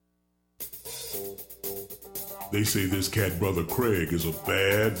They say this cat brother Craig is a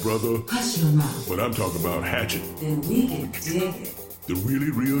bad brother. Hush your mouth. But I'm talking about Hatchet. Then we can dig it. The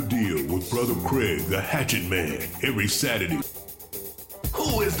really real deal with brother Craig, the Hatchet Man, every Saturday.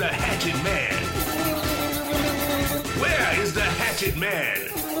 Who is the Hatchet Man? Where is the Hatchet Man?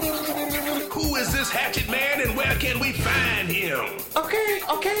 Who is this Hatchet Man and where can we find him?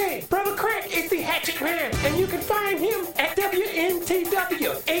 Okay. Brother Craig is the Hatchet Man, and you can find him at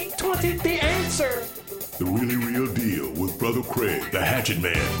WNTW 820 The Answer. The really real deal with brother Craig, the Hatchet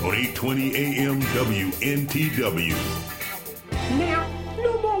Man, on 820 AM WNTW. Now,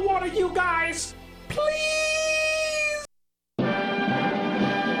 no more water, you guys. Please.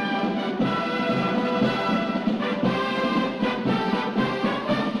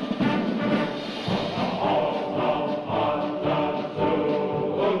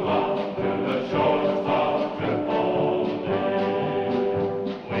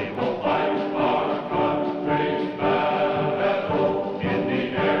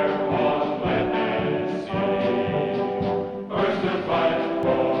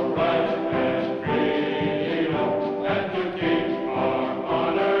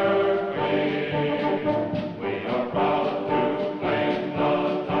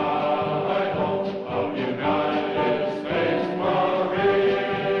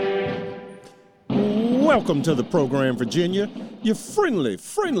 Welcome to the program, Virginia. Your friendly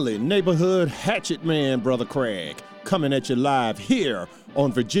neighborhood Hatchet Man, Brother Craig, coming at you live here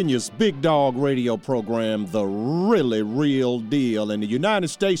on Virginia's big dog radio program, The Really Real Deal. In the United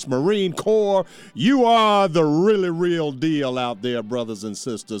States Marine Corps, you are the really real deal out there, brothers and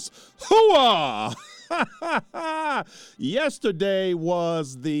sisters. Hooah! Yesterday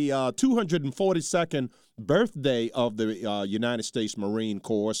was the 242nd birthday of the United States Marine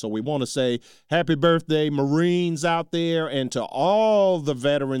Corps. So we want to say happy birthday, Marines out there, and to all the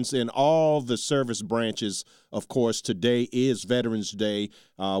veterans in all the service branches. Of course, today is Veterans Day.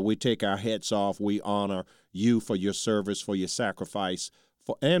 We take our hats off. We honor you for your service, for your sacrifice,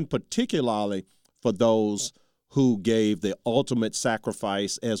 and particularly for those who gave the ultimate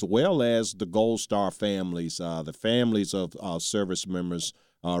sacrifice, as well as the Gold Star families. The families of service members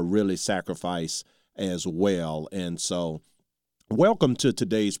really sacrifice as well. And so welcome to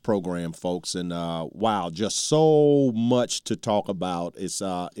today's program, folks. And wow, just so much to talk about. It's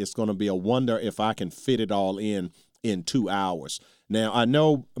going to be a wonder if I can fit it all in 2 hours. Now, I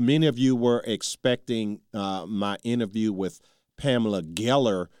know many of you were expecting my interview with Pamela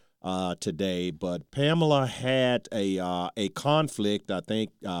Geller today, but Pamela had a conflict, I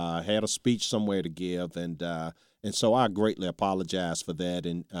think, had a speech somewhere to give, and so I greatly apologize for that,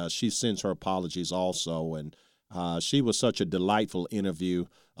 and she sends her apologies also. And she was such a delightful interview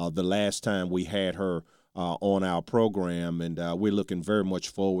the last time we had her on our program, and we're looking very much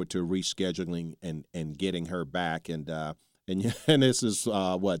forward to rescheduling and getting her back. And this is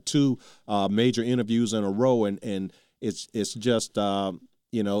two major interviews in a row, and it's just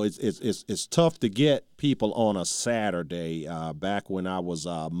it's tough to get people on a Saturday. Back when I was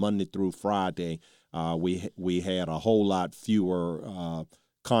Monday through Friday. We had a whole lot fewer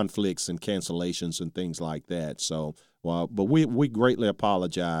conflicts and cancellations and things like that. So, but we greatly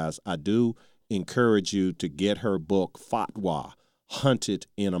apologize. I do encourage you to get her book, Fatwa, Hunted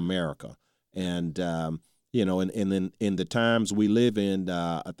in America. And, and in the times we live in,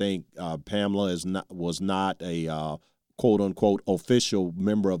 I think Pamela was not a quote unquote official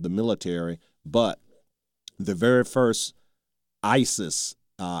member of the military, but the very first ISIS.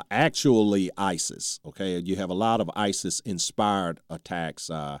 Actually ISIS, okay? You have a lot of ISIS-inspired attacks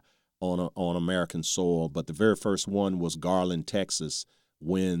on American soil, but the very first one was Garland, Texas,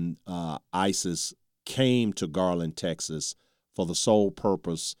 when ISIS came to Garland, Texas, for the sole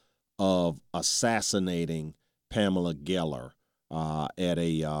purpose of assassinating Pamela Geller at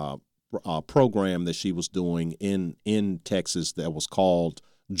a program that she was doing in Texas that was called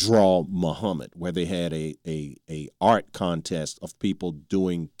Draw Muhammad, where they had a art contest of people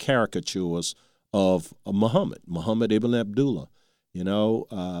doing caricatures of Muhammad Ibn Abdullah,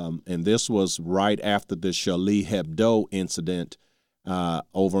 and this was right after the Charlie Hebdo incident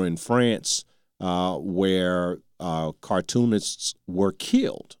over in France, where cartoonists were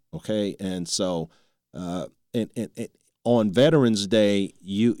killed. Okay, and so and on Veterans Day,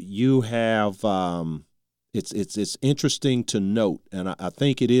 you have. It's interesting to note, and I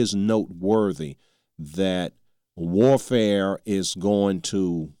think it is noteworthy that warfare is going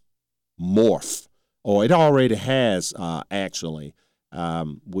to morph, or it already has actually.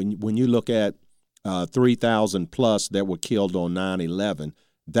 When you look at 3,000 plus that were killed on 9/11,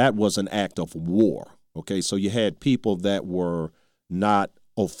 that was an act of war. Okay, so you had people that were not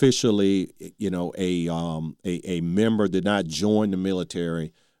officially, a member, did not join the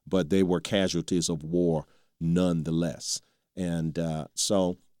military, but they were casualties of war nonetheless. And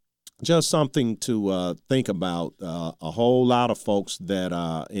so just something to think about. A whole lot of folks that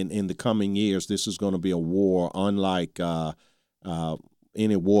in the coming years, this is going to be a war unlike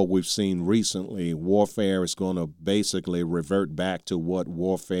any war we've seen recently. Warfare is going to basically revert back to what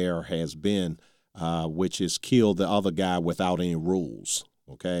warfare has been, which is kill the other guy without any rules.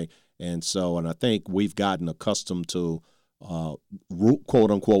 Okay. And I think we've gotten accustomed to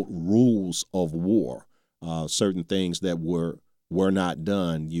quote unquote rules of war. Certain things that were not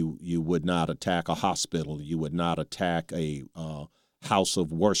done. You would not attack a hospital. You would not attack a house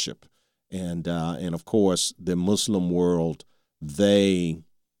of worship. And of course, the Muslim world, they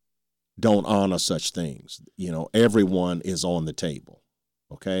don't honor such things. Everyone is on the table.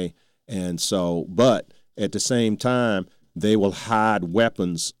 Okay. And so, but at the same time, they will hide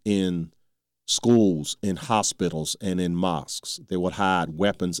weapons in schools, in hospitals, and in mosques. They will hide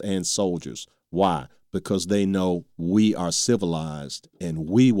weapons and soldiers. Why? Because they know we are civilized and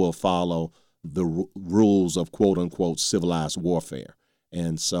we will follow the rules of quote unquote civilized warfare.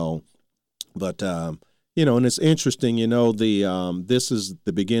 And so, but, and it's interesting, this is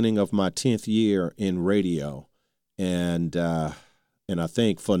the beginning of my 10th year in radio. And I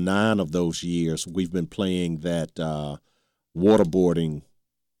think for 9 of those years, we've been playing that waterboarding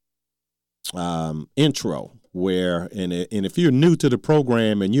intro. Where and if you're new to the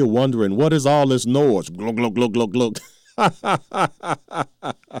program and you're wondering what is all this noise, glug glug glug glug glug,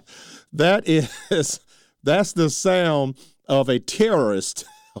 that's the sound of a terrorist.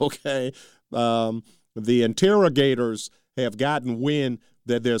 Okay, the interrogators have gotten wind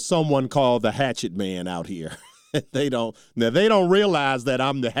that there's someone called the Hatchet Man out here. They don't realize that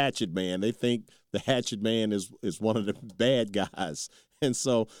I'm the Hatchet Man. They think the Hatchet Man is one of the bad guys. And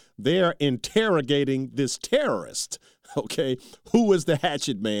so they're interrogating this terrorist, okay? Who is the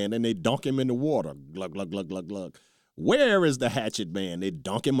Hatchet Man? And they dunk him in the water. Glug, glug, glug, glug, glug. Where is the Hatchet Man? They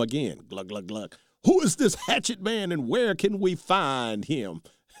dunk him again. Glug, glug, glug. Who is this Hatchet Man and where can we find him?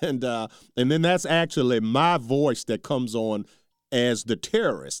 And then that's actually my voice that comes on as the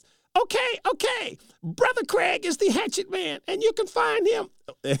terrorist. Okay. Brother Craig is the Hatchet Man and you can find him.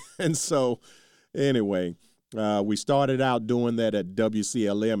 And so anyway, we started out doing that at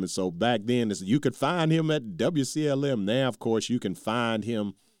WCLM, and so back then you could find him at WCLM. Now, of course, you can find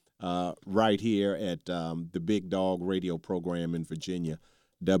him right here at the Big Dog radio program in Virginia,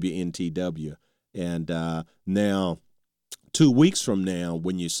 WNTW. And now, 2 weeks from now,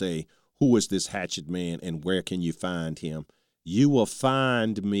 when you say, who is this Hatchet Man and where can you find him, you will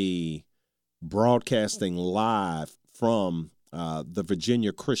find me broadcasting live from the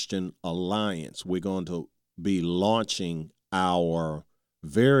Virginia Christian Alliance. We're going to be launching our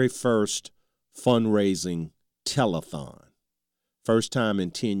very first fundraising telethon, first time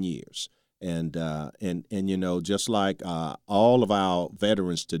in 10 years. And just like all of our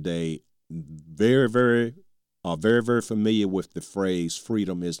veterans today, very, very familiar with the phrase,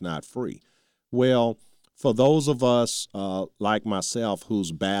 freedom is not free. Well, for those of us like myself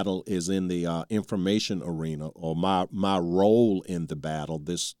whose battle is in the information arena, or my role in the battle,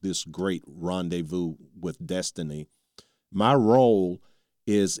 this great rendezvous with destiny, my role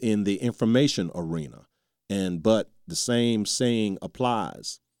is in the information arena. But the same saying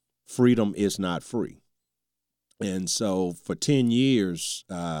applies. Freedom is not free. And so for 10 years,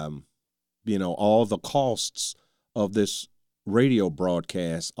 all the costs of this radio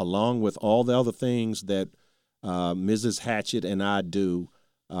broadcast, along with all the other things that Mrs. Hatchett and I do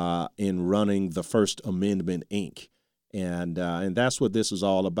in running the First Amendment, Inc. And that's what this is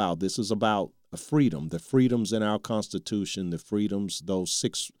all about. This is about freedom, the freedoms in our Constitution, the freedoms, those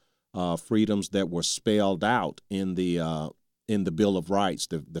 6 freedoms that were spelled out in the Bill of Rights.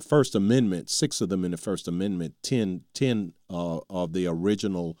 The First Amendment, 6 of them in the First Amendment, 10 of the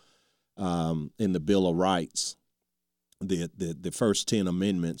original in the Bill of Rights. The first 10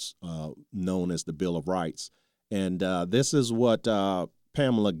 amendments known as the Bill of Rights. And this is what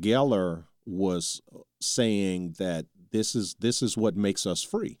Pamela Geller was saying, that this is what makes us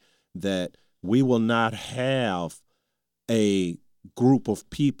free, that we will not have a group of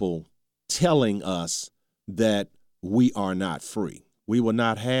people telling us that we are not free. We will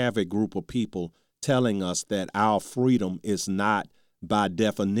not have a group of people telling us that our freedom is not, by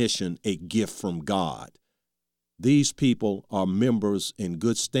definition, a gift from God. These people are members in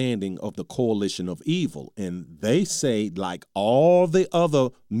good standing of the Coalition of Evil, and they say, like all the other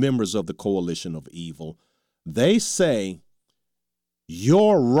members of the Coalition of Evil, they say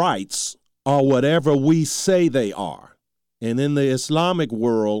your rights are whatever we say they are. And in the Islamic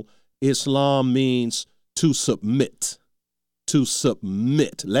world, Islam means to submit. To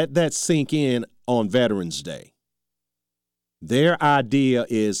submit. Let that sink in on Veterans Day. Their idea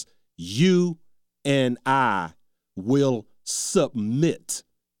is you and I will submit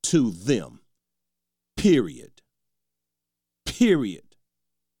to them. Period. Period.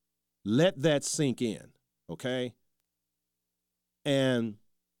 Let that sink in, okay? And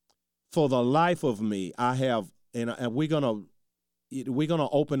for the life of me, I have, and we're gonna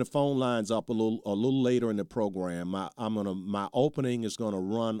open the phone lines up a little later in the program. My opening is gonna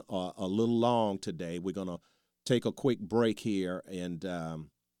run a little long today. We're gonna take a quick break here, and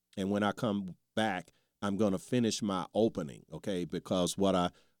when I come back, I'm gonna finish my opening, okay? Because what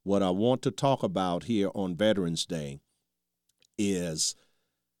I want to talk about here on Veterans Day is,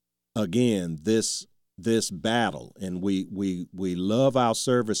 again, this battle, and we love our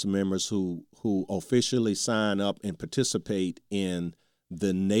service members who officially sign up and participate in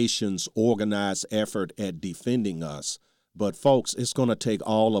the nation's organized effort at defending us. But folks, it's going to take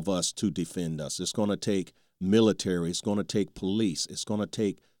all of us to defend us. It's going to take military. It's going to take police. It's going to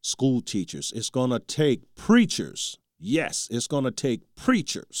take school teachers. It's going to take preachers. Yes, it's going to take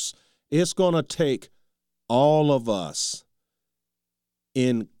preachers. It's going to take all of us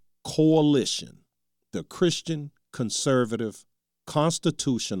in coalition, the Christian, conservative,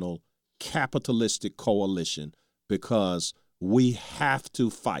 constitutional, capitalistic coalition, because we have to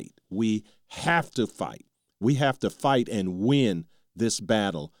fight. We have to fight. We have to fight and win this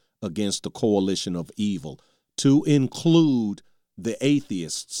battle against the coalition of evil, to include the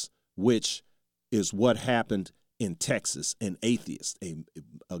atheists, which is what happened in Texas, an atheist, a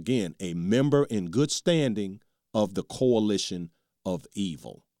member in good standing of the coalition of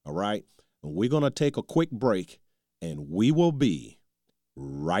evil. All right? And we're going to take a quick break, and we will be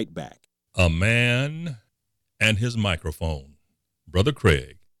right back. A man and his microphone. Brother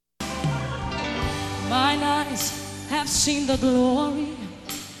Craig. Mine eyes have seen the glory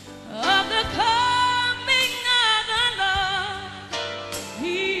of the coming of the Lord.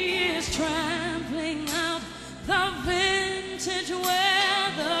 He is trampling out the vintage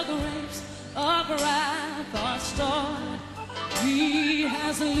where the grapes of wrath are stored. He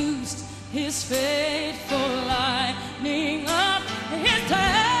has loosed his faithful lightning up his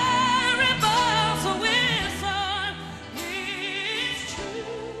terrible whistle. His truth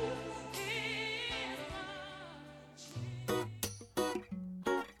is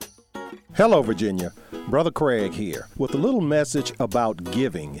much. Hello, Virginia. Brother Craig here with a little message about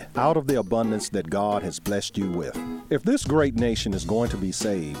giving out of the abundance that God has blessed you with. If this great nation is going to be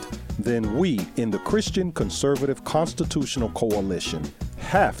saved, then we in the Christian Conservative Constitutional Coalition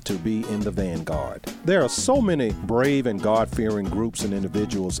have to be in the vanguard. There are so many brave and God-fearing groups and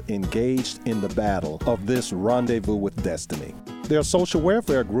individuals engaged in the battle of this rendezvous with destiny. There are social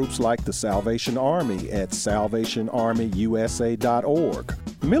welfare groups like the Salvation Army at salvationarmyusa.org.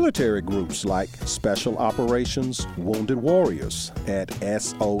 Military groups like Special Operations Wounded Warriors at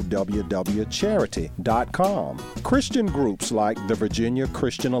SOWWcharity.com. Christian groups like the Virginia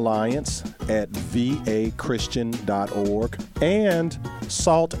Christian Alliance at vachristian.org and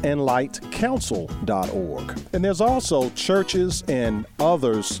saltandlightcouncil.org. And there's also churches and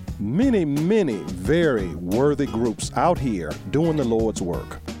others, many very worthy groups out here doing the Lord's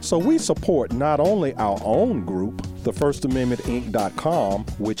work. So we support not only our own group, the FirstAmendmentInc.com,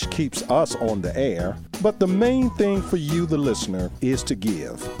 which keeps us on the air, but the main thing for you, the listener, is to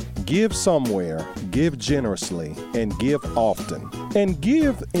give. Give somewhere, give generously, and give often. And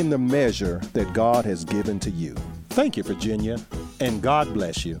give in the measure that God has given to you. Thank you, Virginia, and God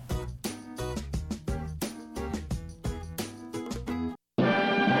bless you.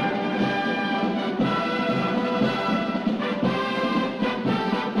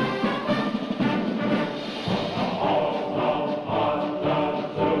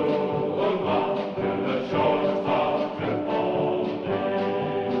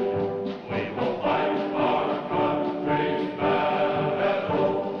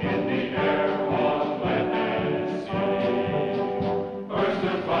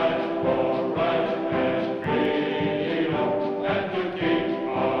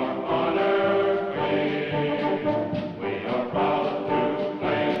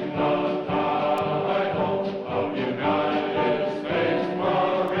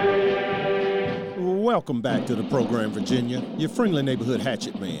 Welcome back to the program, Virginia. Your friendly neighborhood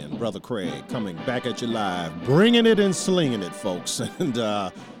hatchet man, Brother Craig, coming back at you live, bringing it and slinging it, folks. And,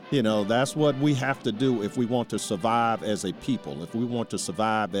 that's what we have to do if we want to survive as a people, if we want to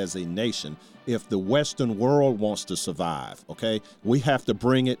survive as a nation, if the Western world wants to survive, okay? We have to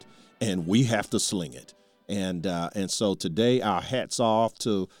bring it and we have to sling it. And so today, our hats off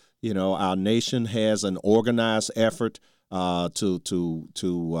to, our nation has an organized effort to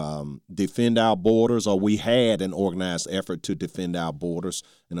defend our borders, or we had an organized effort to defend our borders.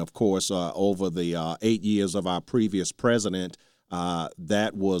 And of course, over the 8 years of our previous president,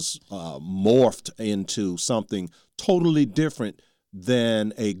 that was morphed into something totally different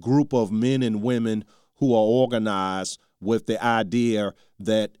than a group of men and women who are organized with the idea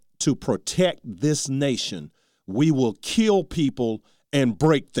that to protect this nation, we will kill people and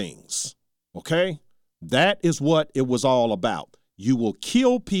break things. Okay? That is what it was all about. You will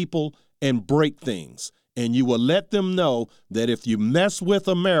kill people and break things, and you will let them know that if you mess with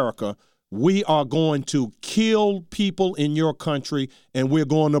America, we are going to kill people in your country, and we're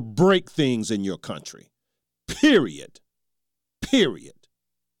going to break things in your country. Period.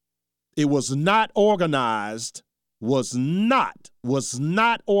 It was not organized, was not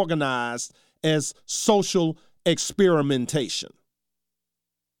organized as social experimentation.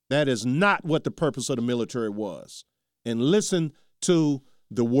 That is not what the purpose of the military was. And listen to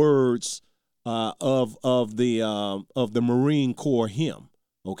the words of the Marine Corps hymn,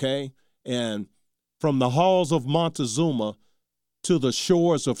 okay? And from the halls of Montezuma to the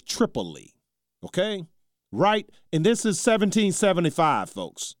shores of Tripoli, okay? Right? And this is 1775,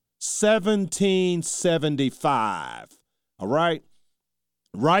 folks. 1775, all right?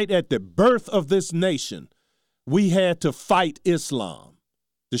 Right at the birth of this nation, we had to fight Islam.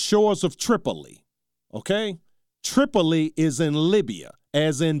 The shores of Tripoli, okay? Tripoli is in Libya,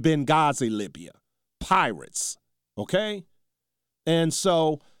 as in Benghazi, Libya. Pirates, okay? And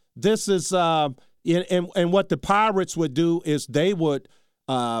so this is, and what the pirates would do is they would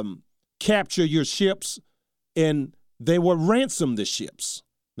capture your ships and they would ransom the ships.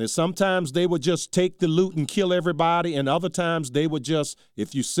 And sometimes they would just take the loot and kill everybody, and other times they would just,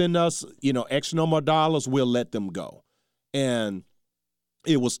 if you send us, X number of dollars, we'll let them go. And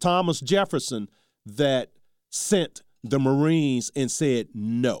it was Thomas Jefferson that sent the Marines and said,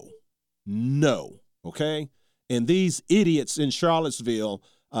 no, okay? And these idiots in Charlottesville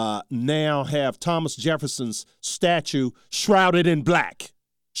now have Thomas Jefferson's statue shrouded in black,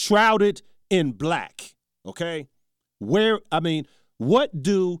 okay? What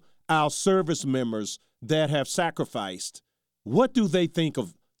do our service members that have sacrificed, what do they think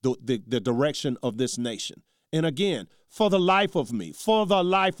of the direction of this nation? And again, for the life of me,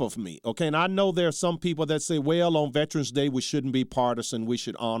 okay? And I know there are some people that say, well, on Veterans Day, we shouldn't be partisan, we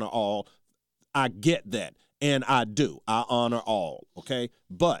should honor all. I get that, and I do. I honor all, okay?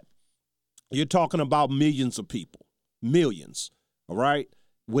 But you're talking about millions of people, millions, all right?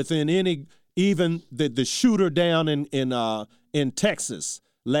 Within even the shooter down in Texas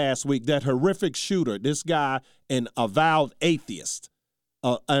last week, that horrific shooter, this guy, an avowed atheist,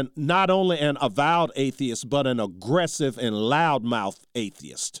 and not only an avowed atheist, but an aggressive and loudmouth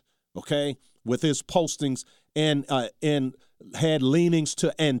atheist, okay, with his postings and had leanings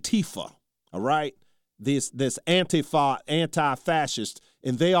to Antifa, all right, this Antifa, anti-fascist,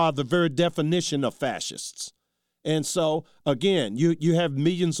 and they are the very definition of fascists. And so, again, you have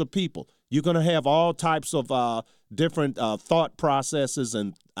millions of people. You're going to have all types of different thought processes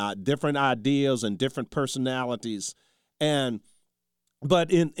and different ideas and different personalities.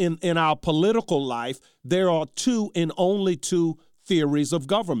 But in our political life, there are two and only two theories of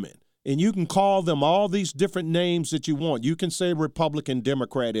government. And you can call them all these different names that you want. You can say Republican,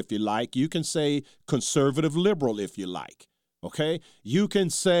 Democrat if you like. You can say conservative, liberal if you like. Okay? You can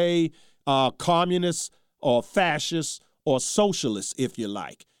say communist or fascist or socialist if you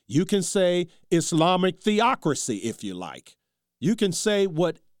like. You can say Islamic theocracy if you like. You can say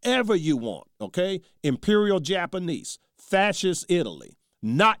whatever you want, okay? Imperial Japanese, fascist Italy.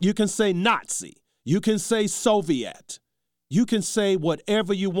 You can say Nazi. You can say Soviet. You can say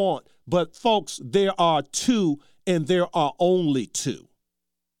whatever you want. But folks, there are two, and there are only two.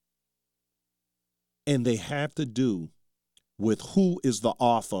 And they have to do with who is the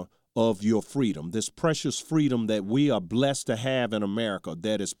author of your freedom, this precious freedom that we are blessed to have in America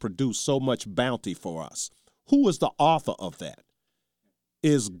that has produced so much bounty for us. Who is the author of that?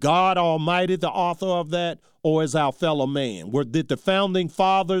 Is God Almighty the author of that, or is our fellow man? Did the founding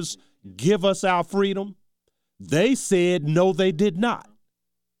fathers give us our freedom? They said no, they did not.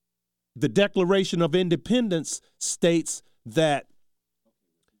 The Declaration of Independence states that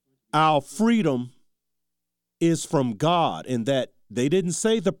our freedom is from God, and that they didn't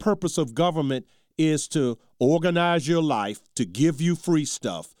say the purpose of government is to organize your life, to give you free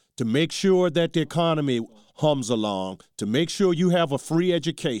stuff, to make sure that the economy hums along, to make sure you have a free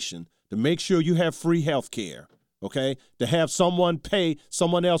education, to make sure you have free health care. okay? To have someone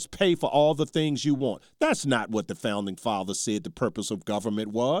else pay for all the things you want. That's not what the Founding Fathers said the purpose of government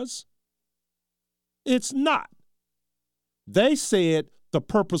was. It's not. They said the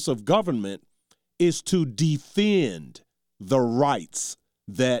purpose of government is to defend the rights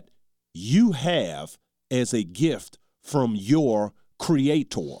that you have as a gift from your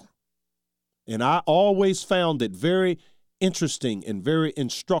creator. And I always found it very interesting and very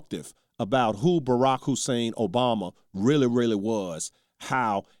instructive about who Barack Hussein Obama really, really was,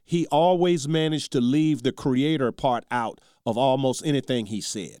 how he always managed to leave the creator part out of almost anything he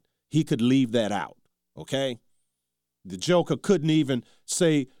said. He could leave that out, okay? The Joker couldn't even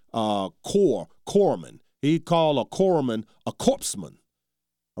say corpsman. He'd call a corpsman a corpsman,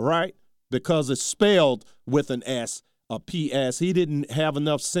 all right? Because it's spelled with an S, a P-S. He didn't have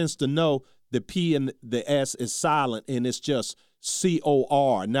enough sense to know the P and the S is silent, and it's just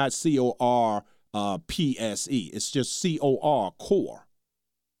C-O-R, not C-O-R-P-S-E. It's just C-O-R,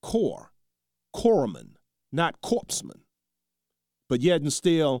 corpsman, not corpsman. But yet and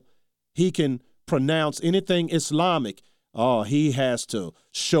still, he can pronounce anything Islamic. Oh, he has to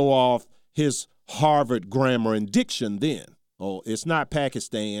show off his Harvard grammar and diction then. Oh, it's not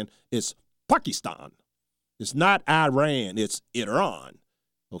Pakistan, it's Pakistan. It's not Iran, it's Iran,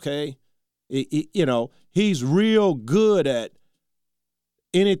 okay? He's real good at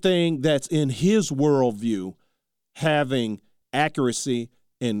anything that's in his worldview having accuracy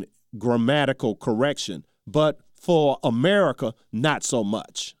and grammatical correction. But for America, not so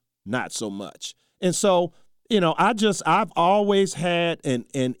much. Not so much. And so, I've always had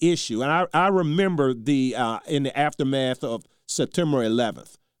an issue. And I remember in the aftermath of September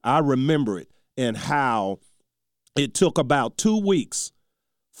 11th, I remember it and how it took about 2 weeks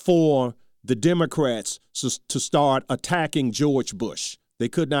for the Democrats to start attacking George Bush. They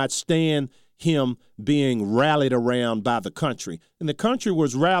could not stand him being rallied around by the country. And the country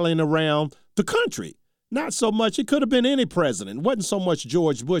was rallying around the country. Not so much. It could have been any president. It wasn't so much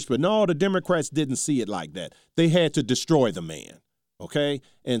George Bush, but no, the Democrats didn't see it like that. They had to destroy the man, okay?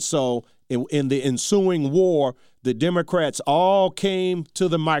 And so in the ensuing war, the Democrats all came to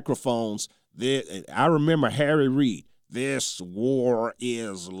the microphones. I remember Harry Reid. This war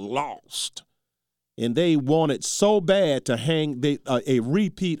is lost. And they wanted so bad to hang a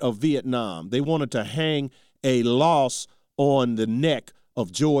repeat of Vietnam. They wanted to hang a loss on the neck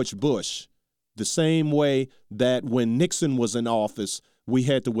of George Bush, the same way that when Nixon was in office, we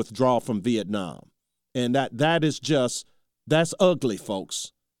had to withdraw from Vietnam. And that's ugly,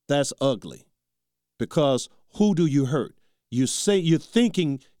 folks. That's ugly. Because who do you hurt? You say you're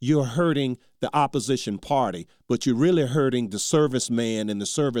thinking you're hurting the opposition party, but you're really hurting the serviceman and the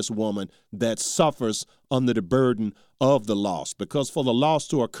servicewoman that suffers under the burden of the loss. Because for the loss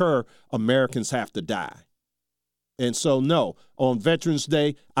to occur, Americans have to die. And so, no, on Veterans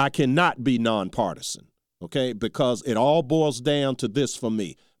Day, I cannot be nonpartisan, okay, because it all boils down to this for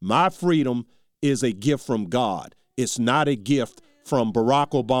me. My freedom is a gift from God. It's not a gift from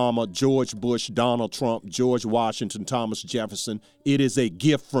Barack Obama, George Bush, Donald Trump, George Washington, Thomas Jefferson. It is a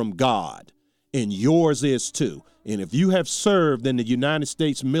gift from God, and yours is too. And if you have served in the United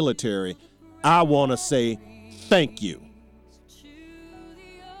States military, I want to say thank you.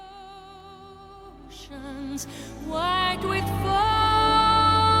 White with foam,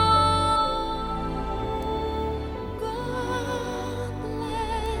 God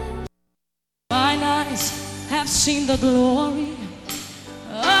bless. Mine eyes have seen the glory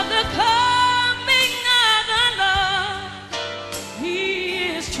of the coming of the Lord. He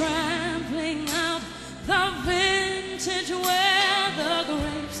is trampling out the vintage where the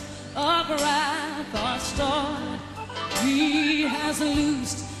grapes of wrath are stored. He has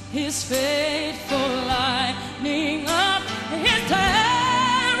loosed his faithful lightning up his terrible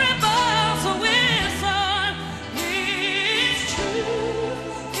whistle. His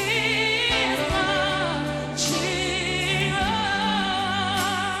truth is marching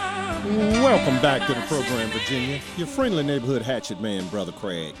on. Welcome back to the program, Virginia. Your friendly neighborhood hatchet man, Brother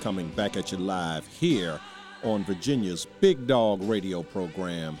Craig, coming back at you live here on Virginia's Big Dog radio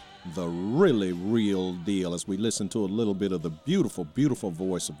program, The Really Real Deal, as we listen to a little bit of the beautiful, beautiful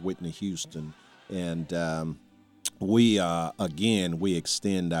voice of Whitney Houston. And we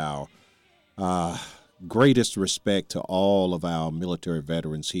extend our greatest respect to all of our military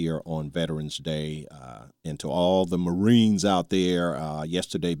veterans here on Veterans Day, and to all the Marines out there,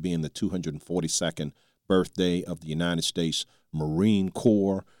 yesterday being the 242nd birthday of the United States Marine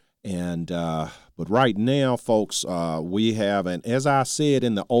Corps. And but right now, folks, we have, and as I said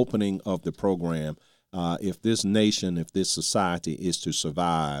in the opening of the program, if this nation, if this society is to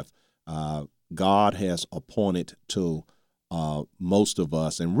survive, God has appointed to most of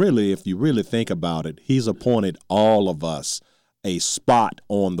us. And really, if you really think about it, he's appointed all of us a spot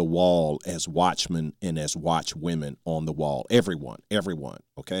on the wall as watchmen and as watchwomen on the wall. Everyone,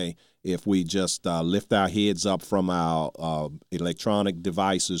 okay? If we just lift our heads up from our electronic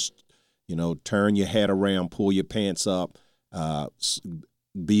devices, turn your head around, pull your pants up,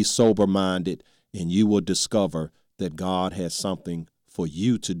 be sober-minded, and you will discover that God has something for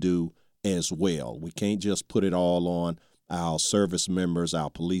you to do as well. We can't just put it all on our service members, our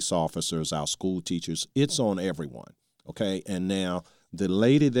police officers, our school teachers. It's on everyone, okay? And now the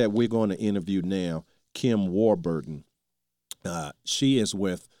lady that we're going to interview now, Kim Warburton, she is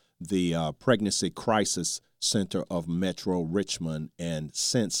with the Pregnancy Crisis Center of Metro Richmond, and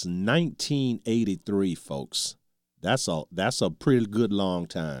since 1983, folks, that's a pretty good long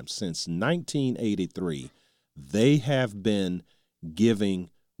time. Since 1983, they have been giving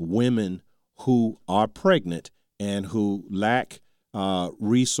women who are pregnant and who lack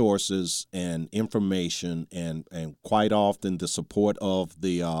resources and information and quite often the support of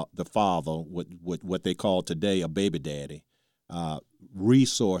the father, what they call today a baby daddy,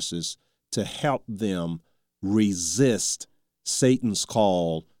 resources to help them resist Satan's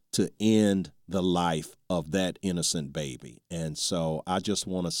call to end the life of that innocent baby. And so I just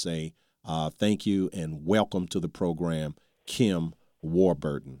want to say thank you and welcome to the program, Kim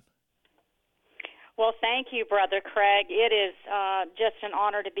Warburton. Well, thank you, Brother Craig. It is just an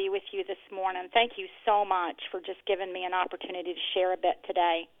honor to be with you this morning. Thank you so much for just giving me an opportunity to share a bit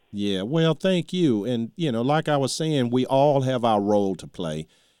today. Yeah, well, thank you. And, like I was saying, we all have our role to play.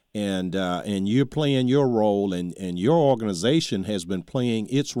 And you're playing your role, and your organization has been playing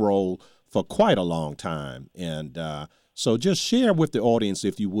its role for quite a long time. And so just share with the audience,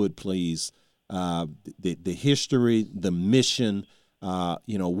 if you would, please, the history, the mission,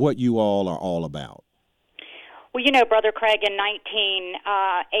 what you all are all about. Well, Brother Craig, in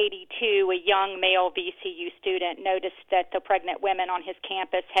 1982, a young male VCU student noticed that the pregnant women on his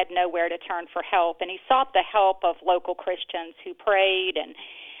campus had nowhere to turn for help, and he sought the help of local Christians who prayed and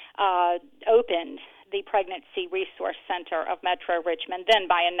opened the Pregnancy Resource Center of Metro Richmond, then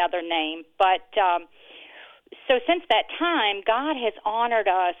by another name. But so since that time, God has honored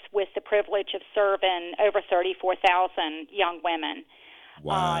us with the privilege of serving over 34,000 young women.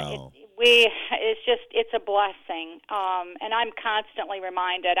 Wow. It's a blessing. And I'm constantly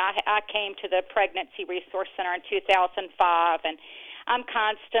reminded. I came to the Pregnancy Resource Center in 2005, and I'm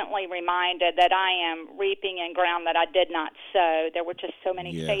constantly reminded that I am reaping in ground that I did not sow. There were just so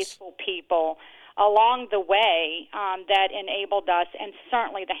many faithful people along the way that enabled us, and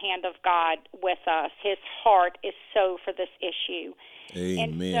certainly the hand of God with us. His heart is so for this issue.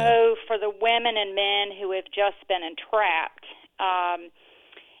 Amen. And so for the women and men who have just been entrapped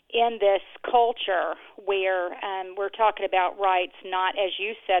in this culture where we're talking about rights, not, as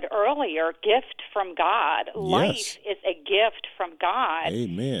you said earlier, gift from God. Yes. Life is a gift from God.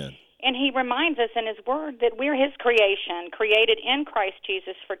 Amen. And he reminds us in his word that we're his creation, created in Christ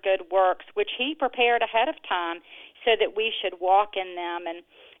Jesus for good works, which he prepared ahead of time so that we should walk in them.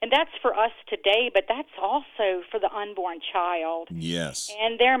 And that's for us today, but that's also for the unborn child. Yes.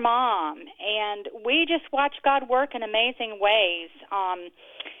 And their mom. And we just watch God work in amazing ways.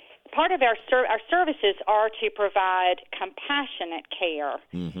 Part of our services are to provide compassionate care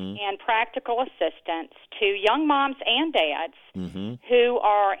and practical assistance to young moms and dads who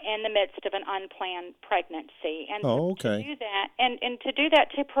are in the midst of an unplanned pregnancy. And to do that, and to do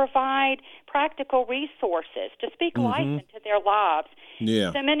that, to provide practical resources to speak life into their lives.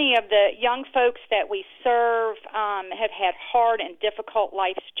 Yeah. So many of the young folks that we serve have had hard and difficult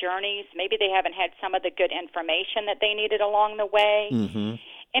life's journeys. Maybe they haven't had some of the good information that they needed along the way.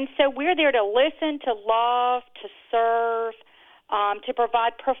 And so we're there to listen, to love, to serve, to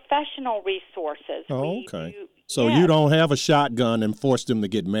provide professional resources. So you don't have a shotgun and force them to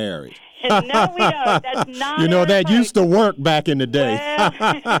get married. No, we don't. That's not that used to work back in the day. Well,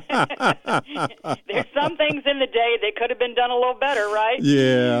 there's some things in the day that could have been done a little better, right?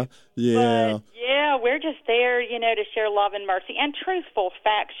 Yeah. But, we're just there, to share love and mercy and truthful,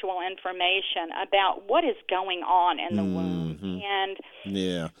 factual information about what is going on in the womb. And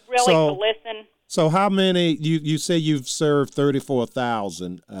really to listen. So how many, you say you've served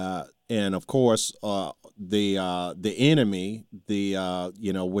 34,000, and of course the enemy,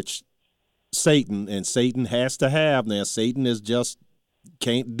 which Satan has to have. Now, Satan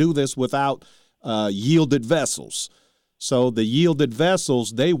can't do this without yielded vessels. So the yielded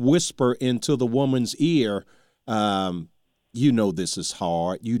vessels, they whisper into the woman's ear you know this is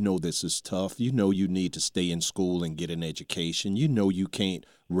hard. You know this is tough. You know you need to stay in school and get an education. You know you can't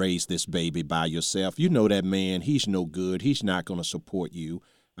raise this baby by yourself. You know that man, he's no good. He's not going to support you.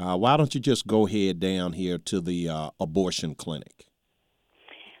 Why don't you just go ahead down here to the abortion clinic?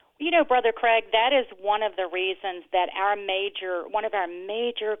 You know, Brother Craig, that is one of the reasons that one of our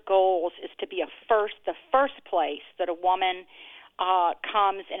major goals is to be the first place that a woman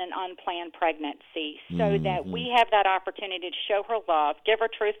comes in an unplanned pregnancy, so that we have that opportunity to show her love, give her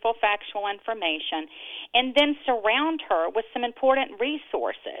truthful, factual information, and then surround her with some important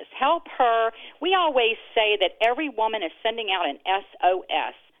resources. Help her. We always say that every woman is sending out an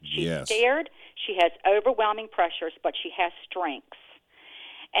SOS. She's scared, she has overwhelming pressures, but she has strengths.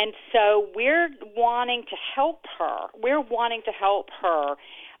 And so we're wanting to help her.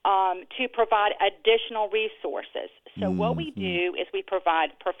 To provide additional resources. So what we do is we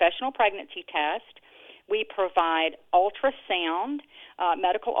provide professional pregnancy test. We provide ultrasound,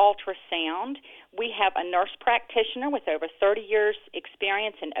 medical ultrasound. We have a nurse practitioner with over 30 years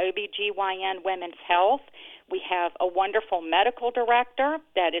experience in OBGYN women's health. We have a wonderful medical director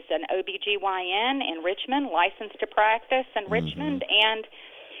that is an OBGYN in Richmond, licensed to practice in Richmond. And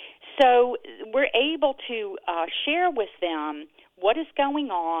so we're able to share with them what is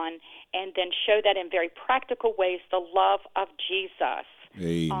going on, and then show that in very practical ways, the love of Jesus.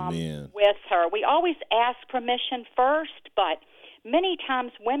 Amen. With her. We always ask permission first, but many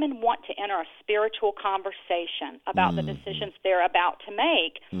times women want to enter a spiritual conversation about the decisions they're about to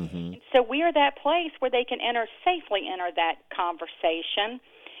make. And so we are that place where they can safely enter that conversation.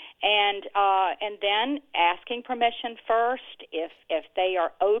 And then asking permission first. If they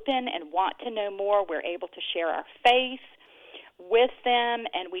are open and want to know more, we're able to share our faith with them,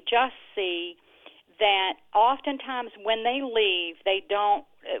 and we just see that oftentimes when they leave, they don't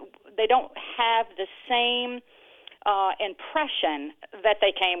have the same impression that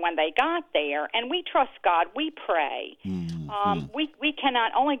they came when they got there. And we trust God. We pray. We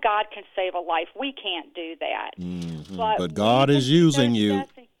cannot. Only God can save a life. We can't do that. But God is using you.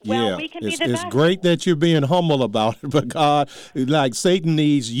 Well, we can be the it's great that you're being humble about it, but God, like Satan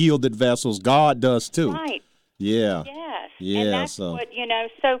needs yielded vessels, God does too. Right. Yeah. Yes. And that's what,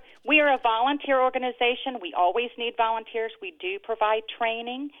 so we are a volunteer organization. We always need volunteers. We do provide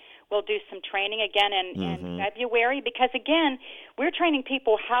training. We'll do some training again in February because, again, we're training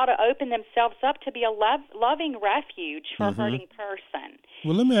people how to open themselves up to be a loving refuge for a hurting person.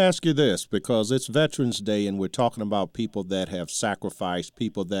 Well, let me ask you this, because it's Veterans Day and we're talking about people that have sacrificed,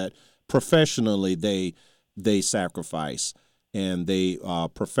 people that professionally they sacrifice, and they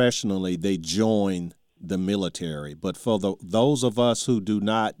professionally they join the military. But for those of us who do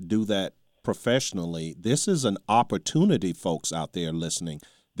not do that professionally, this is an opportunity, folks out there listening.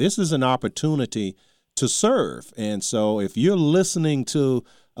 This is an opportunity to serve. And so if you're listening to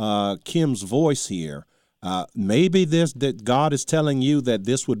Kim's voice here, maybe that God is telling you that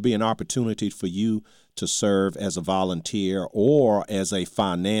this would be an opportunity for you to serve as a volunteer or as a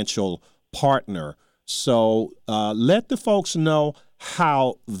financial partner. So let the folks know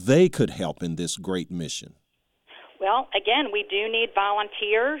how they could help in this great mission. Well, again, we do need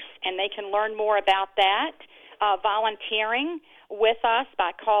volunteers, and they can learn more about that. Volunteering with us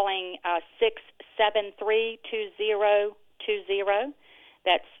by calling 673-2020.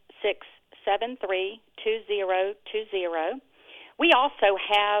 That's 673-2020. We also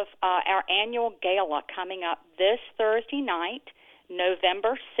have our annual gala coming up this Thursday night,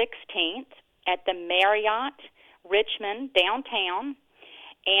 November 16th, at the Marriott Richmond downtown,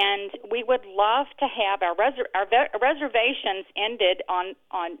 and we would love to have our reservations ended on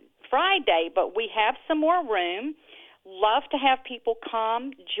Friday, but we have some more room. Love to have people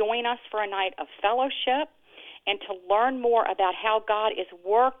come join us for a night of fellowship and to learn more about how God is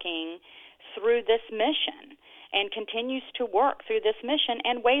working through this mission and continues to work through this mission,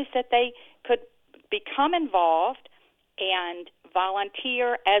 and ways that they could become involved and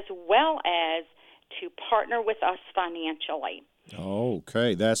volunteer, as well as to partner with us financially.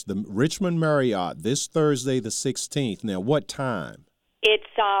 Okay, that's the Richmond Marriott this Thursday the 16th. Now, what time? It's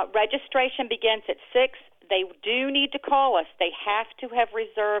registration begins at 6. They do need to call us. They have to have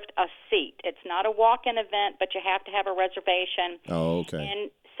reserved a seat. It's not a walk-in event, but you have to have a reservation. Oh, okay.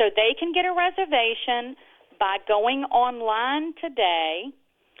 And so they can get a reservation by going online today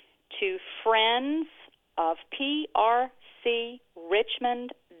to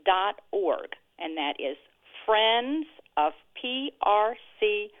friendsofprcrichmond.org, and that is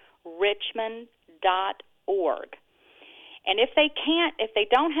friendsofprcrichmond.org. And if they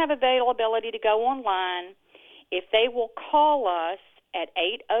don't have availability to go online, if they will call us at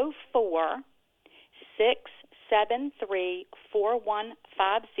 804-673-2020,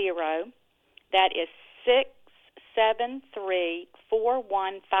 673-4150. That is 673-4150.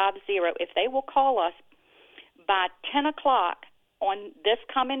 If they will call us by 10 o'clock on this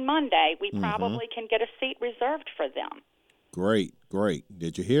coming Monday, we probably can get a seat reserved for them. Great, great.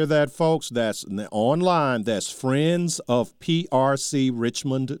 Did you hear that, folks? That's online. That's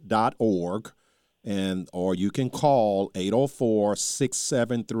friendsofprcrichmond.org. Or you can call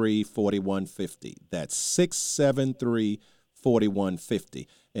 804-673-4150. That's 673-4150.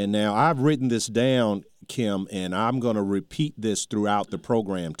 And now I've written this down, Kim, and I'm going to repeat this throughout the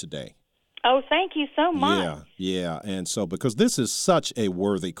program today. Oh, thank you so much. Yeah. And so because this is such a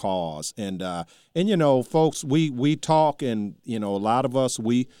worthy cause. And you know, folks, we talk, and, you know, a lot of us,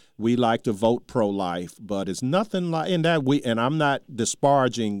 we like to vote pro-life, but it's nothing like in that and I'm not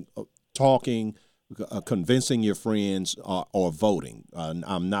disparaging talking, convincing your friends or voting.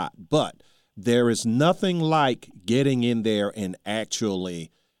 I'm not. But there is nothing like getting in there and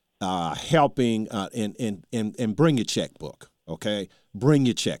actually helping and bring your checkbook, okay? Bring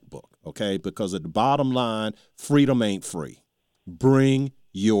your checkbook, okay? Because at the bottom line, freedom ain't free. Bring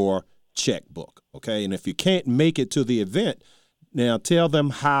your checkbook, okay? And if you can't make it to the event, now tell them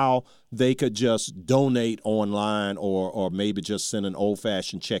how they could just donate online or maybe just send an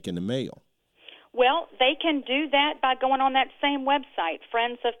old-fashioned check in the mail. Well, they can do that by going on that same website,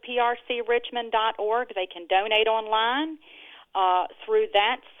 friendsofprcrichmond.org. They can donate online through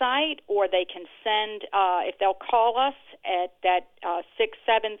that site, or they can send, if they'll call us at that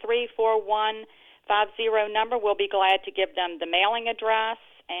 673-4150 number, we'll be glad to give them the mailing address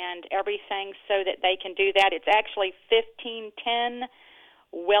and everything so that they can do that. It's actually 1510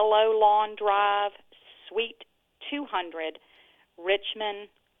 Willow Lawn Drive, Suite 200, Richmond,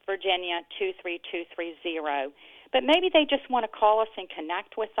 Virginia 23230. But maybe they just want to call us and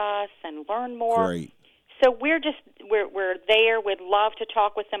connect with us and learn more. Great. So we're there. We'd love to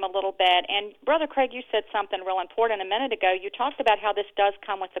talk with them a little bit. And Brother Craig, you said something real important a minute ago. You talked about how this does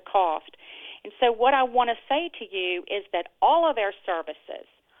come with a cost. And so what I want to say to you is that all of our services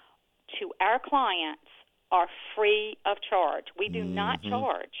to our clients are free of charge. We do not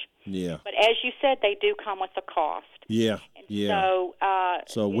charge. Yeah. But as you said, they do come with a cost. Yeah.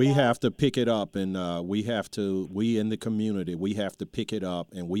 So we have to pick it up, and we in the community, we have to pick it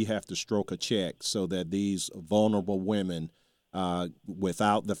up, and we have to stroke a check so that these vulnerable women,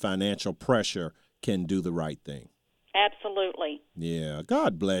 without the financial pressure, can do the right thing. Absolutely. Yeah.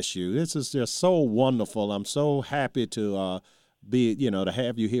 God bless you. This is just so wonderful. I'm so happy to to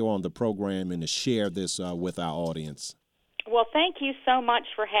have you here on the program and to share this with our audience. Well, thank you so much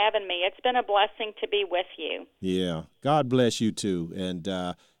for having me. It's been a blessing to be with you. Yeah. God bless you too. And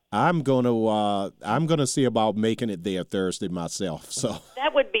I'm gonna see about making it there Thursday myself. So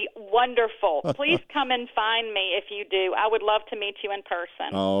that would be wonderful. Please come and find me if you do. I would love to meet you in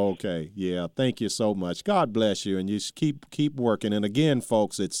person. Oh, okay. Yeah. Thank you so much. God bless you, and you keep working. And again,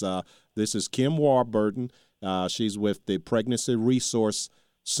 folks, it's this is Kim Warburton. She's with the Pregnancy Resource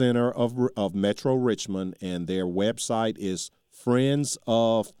Center of Metro Richmond, and their website is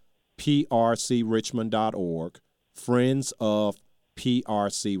friendsofprcrichmond.org,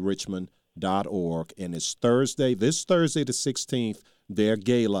 friendsofprcrichmond.org, and it's this Thursday the 16th, their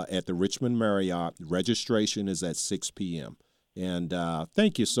gala at the Richmond Marriott. Registration is at 6 p.m. And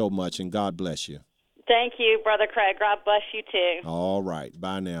thank you so much, and God bless you. Thank you, Brother Craig. God bless you too. All right.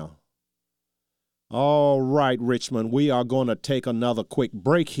 Bye now. All right, Richmond, we are going to take another quick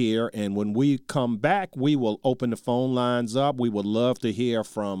break here, and when we come back, we will open the phone lines up. We would love to hear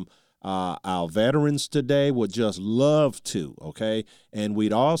from our veterans today. Would just love to, okay? And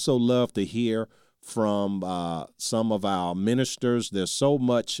we'd also love to hear from some of our ministers. There's so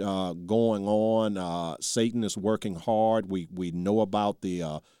much going on. Satan is working hard. We know about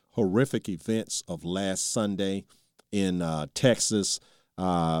the horrific events of last Sunday in Texas.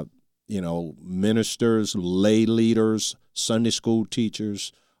 Ministers, lay leaders, Sunday school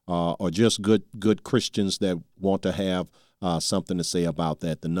teachers, or just good Christians that want to have something to say about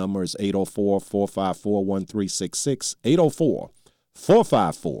that. The number is 804-454-1366,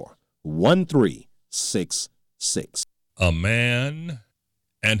 804-454-1366. A man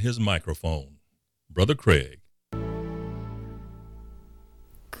and his microphone. Brother Craig.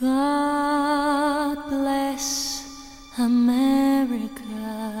 God bless America,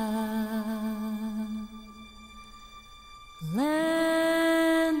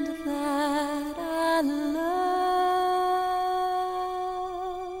 land that I love.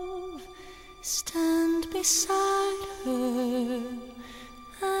 Stand beside her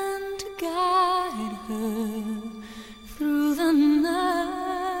and guide her through the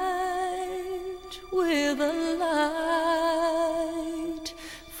night with a light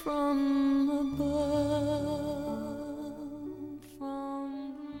from above,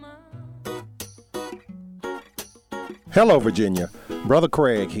 from the mountain. Hello, Virginia. Brother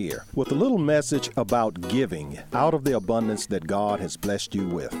Craig here with a little message about giving out of the abundance that God has blessed you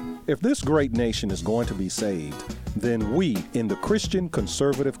with. If this great nation is going to be saved, then we in the Christian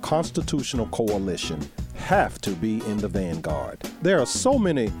Conservative Constitutional Coalition have to be in the vanguard. There are so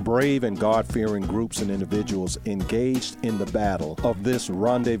many brave and God-fearing groups and individuals engaged in the battle of this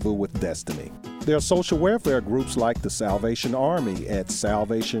rendezvous with destiny. There are social welfare groups like the Salvation Army at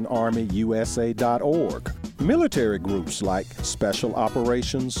salvationarmyusa.org. Military groups like Special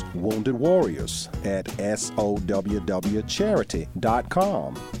Operations Wounded Warriors at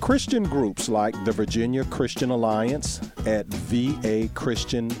SOWWcharity.com. Christian groups like the Virginia Christian Alliance at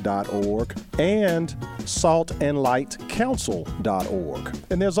vachristian.org and saltandlightcouncil.org.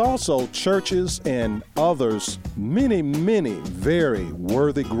 And there's also churches and others, many very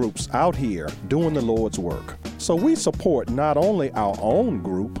worthy groups out here doing the Lord's work. So we support not only our own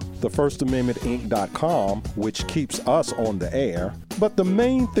group, the FirstAmendmentInc.com, which keeps us on the air, but the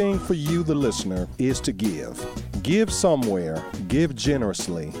main thing for you, the listener, is to give. Give somewhere, give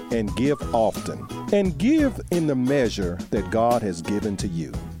generously, and give often. And give in the measure that God has given to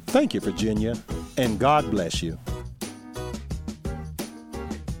you. Thank you, Virginia, and God bless you.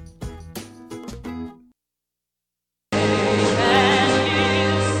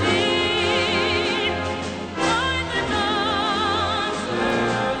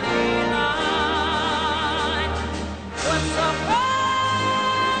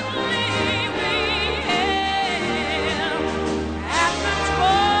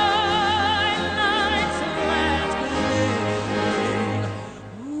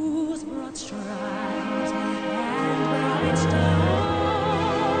 Whose broad strides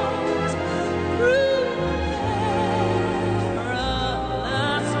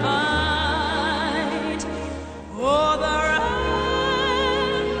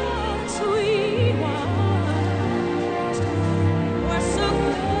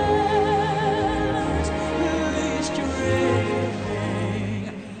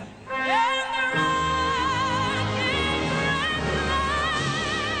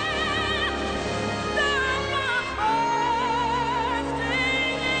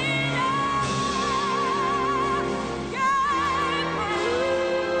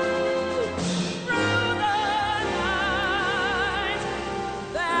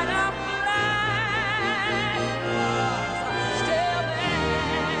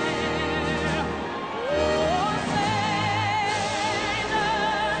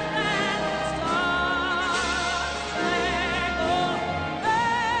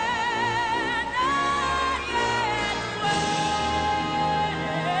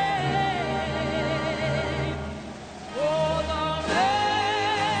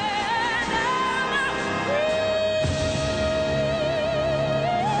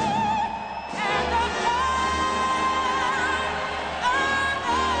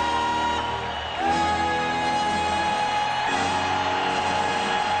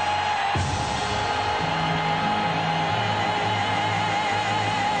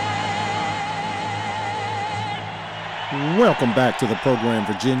Welcome back to the program,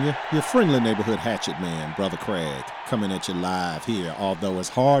 Virginia. Your friendly neighborhood hatchet man, Brother Craig, coming at you live here, although it's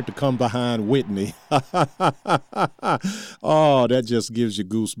hard to come behind Whitney. Oh, that just gives you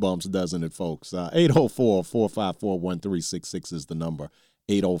goosebumps, doesn't it, folks? 804-454-1366 is the number.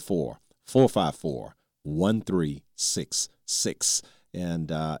 804-454-1366.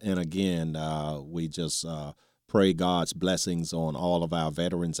 And again, we just pray God's blessings on all of our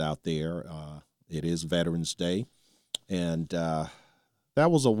veterans out there. It is Veterans Day. And that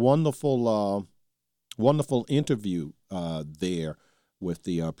was a wonderful interview there with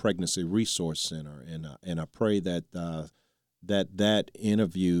the Pregnancy Resource Center, and I pray that that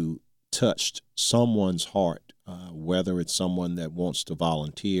interview touched someone's heart, whether it's someone that wants to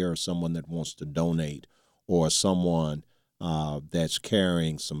volunteer, or someone that wants to donate, or someone that's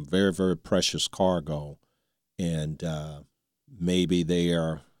carrying some very, very precious cargo, and maybe they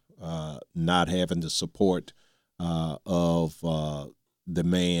are not having the support of the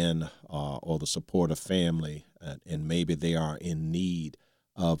man or the supportive family, and maybe they are in need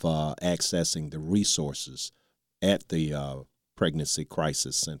of accessing the resources at the Pregnancy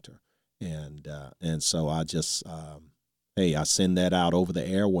Crisis Center. And so I just, hey, I send that out over the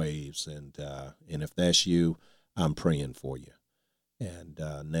airwaves, and if that's you, I'm praying for you. And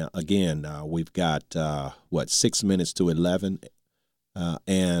now, again, we've got, 6 minutes to 11,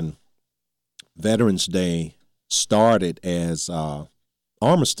 and Veterans Day started as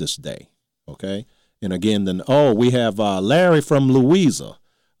Armistice Day, okay? And again, we have Larry from Louisa.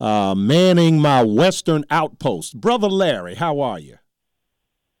 manning my western outpost. Brother Larry, how are you?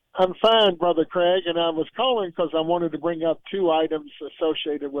 I'm fine, Brother Craig, and I was calling because I wanted to bring up two items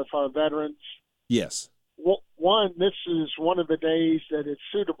associated with our veterans. Yes. One, this is one of the days that it's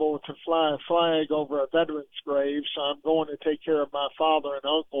suitable to fly a flag over a veteran's grave, so I'm going to take care of my father and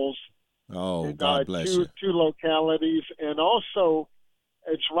uncles. Oh, God bless you. Two localities, and also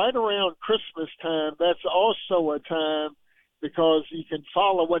it's right around Christmas time. That's also a time because you can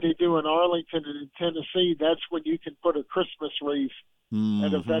follow what they do in Arlington and in Tennessee. That's when you can put a Christmas wreath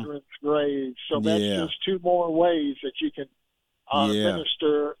at a veteran's grave. So that's just two more ways that you can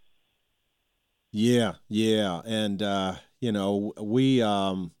minister. Yeah. And, we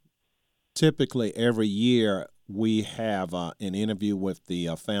typically every year we have an interview with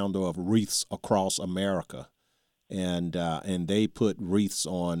the founder of Wreaths Across America. And they put wreaths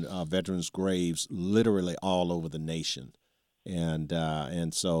on veterans' graves literally all over the nation. And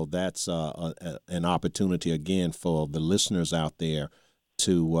so that's an opportunity, again, for the listeners out there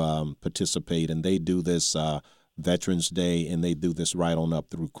to participate. And they do this Veterans Day, and they do this right on up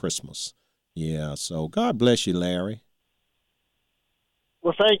through Christmas. Yeah, so God bless you, Larry.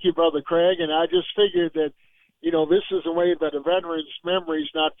 Well, thank you, Brother Craig. And I just figured that, this is a way that a veteran's memory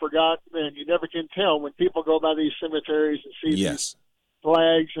is not forgotten, and you never can tell when people go by these cemeteries and see these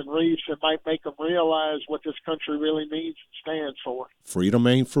flags and wreaths. It might make them realize what this country really means and stands for. Freedom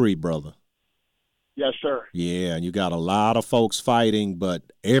ain't free, brother. Yes, sir. Yeah, and you got a lot of folks fighting, but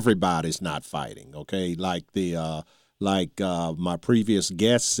everybody's not fighting, okay? Like my previous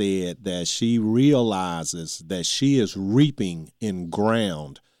guest said, that she realizes that she is reaping in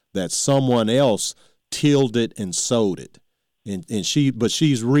ground that someone else tilled it and sowed it, and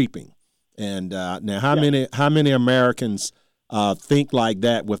she's reaping. And now, how many Americans think like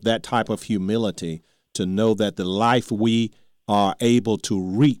that, with that type of humility, to know that the life we are able to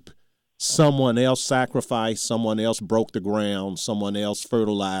reap, someone else sacrificed, someone else broke the ground, someone else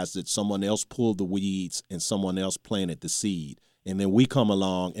fertilized it, someone else pulled the weeds, and someone else planted the seed, and then we come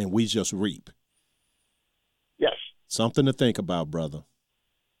along and we just reap. Yes. Something to think about, brother.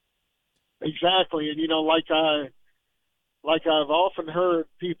 Exactly. And, like I've often heard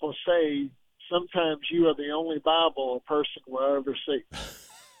people say, sometimes you are the only Bible a person will ever see.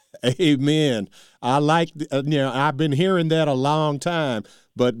 Amen. I like, I've been hearing that a long time.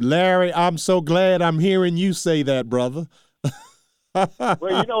 But, Larry, I'm so glad I'm hearing you say that, brother. Well,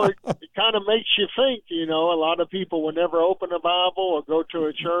 it kind of makes you think, a lot of people will never open a Bible or go to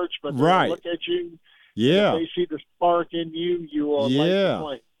a church, but they look at you. Yeah. If they see the spark in you, you are like the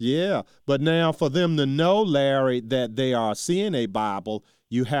flame. Yeah. But now for them to know, Larry, that they are seeing a Bible,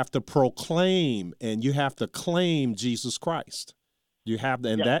 you have to proclaim and you have to claim Jesus Christ. You have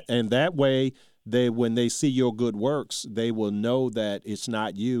to, and that way, when they see your good works, they will know that it's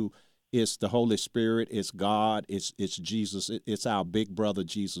not you, it's the Holy Spirit, it's God, it's Jesus, it's our big brother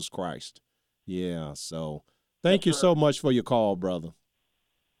Jesus Christ. Yeah. So thank you so much for your call, brother.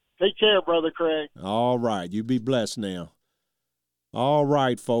 Take care, Brother Craig. All right. You be blessed now. All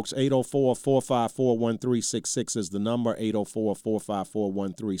right, folks. 804-454-1366 is the number,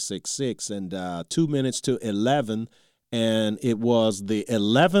 804-454-1366. And 2 minutes to 11, and it was the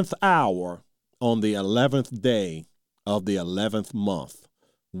 11th hour on the 11th day of the 11th month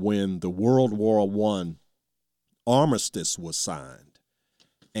when the World War I armistice was signed.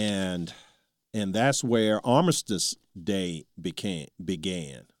 And that's where Armistice Day began.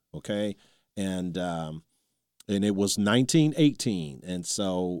 Okay, and it was 1918, and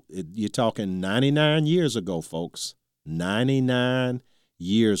so you're talking 99 years ago, folks. 99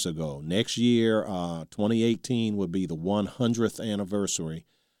 years ago. Next year, 2018, would be the 100th anniversary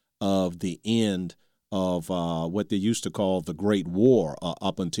of the end of what they used to call the Great War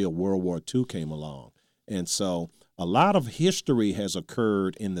up until World War II came along. And so a lot of history has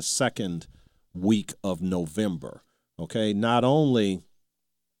occurred in the second week of November. Okay, not only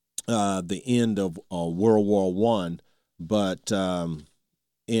the end of World War I, but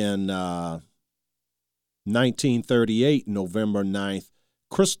in 1938, November 9th,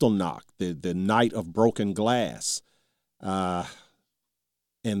 Kristallnacht, the night of broken glass. And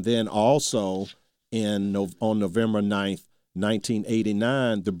then also on November 9th,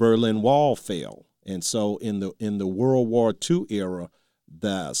 1989, the Berlin Wall fell. And so in the World War II era,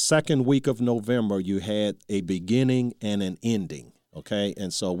 the second week of November, you had a beginning and an ending. Okay,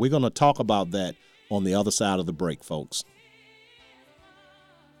 and so we're going to talk about that on the other side of the break, folks.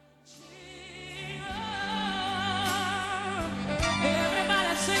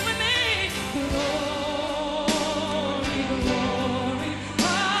 Everybody sing with me. Glory, glory,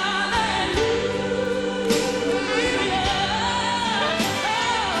 hallelujah.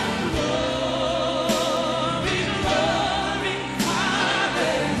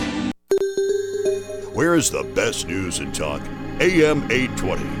 Here's the best news and talk. AM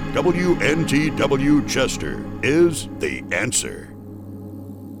 820, WNTW Chester is The Answer.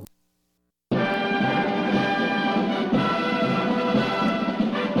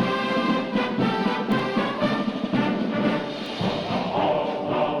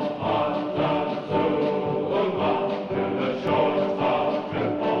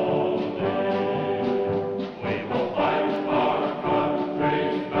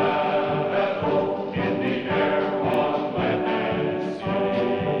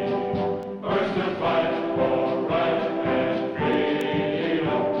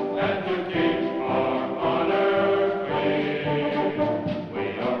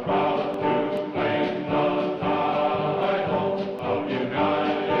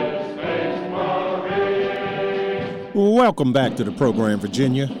 Welcome back to the program,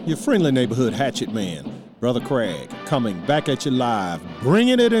 Virginia. Your friendly neighborhood hatchet man, Brother Craig, coming back at you live,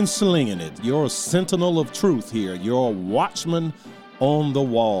 bringing it and slinging it. Your sentinel of truth here, your watchman on the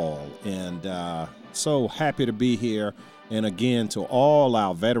wall. And so happy to be here. And again, to all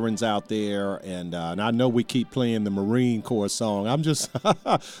our veterans out there, and I know we keep playing the Marine Corps song. I'm just,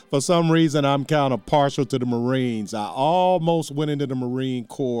 for some reason, I'm kind of partial to the Marines. I almost went into the Marine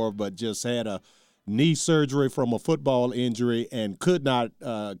Corps, but just had a knee surgery from a football injury and could not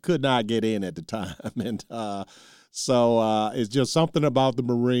get in at the time. And so it's just something about the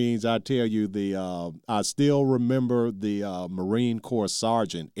Marines. I tell you, I still remember the Marine Corps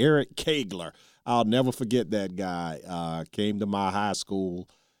Sergeant, Eric Kegler. I'll never forget that guy. Came to my high school,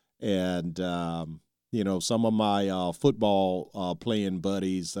 and some of my football playing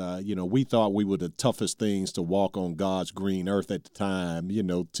buddies, we thought we were the toughest things to walk on God's green earth at the time.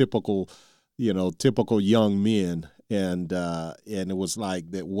 Typical young men, and it was like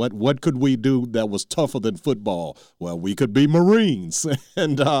that. What could we do that was tougher than football? Well, we could be Marines,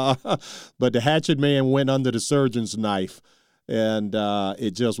 and but the hatchet man went under the surgeon's knife, and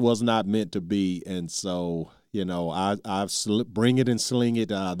it just was not meant to be. And so, I bring it and sling it.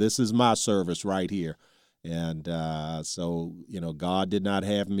 This is my service right here, and so God did not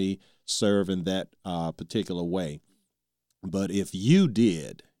have me serve in that particular way, but if you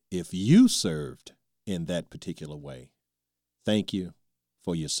did. If you served in that particular way, thank you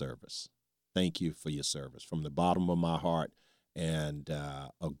for your service. Thank you for your service from the bottom of my heart, and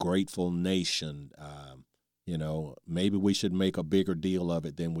a grateful nation. Maybe we should make a bigger deal of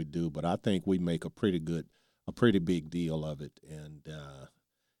it than we do, but I think we make a pretty big deal of it. And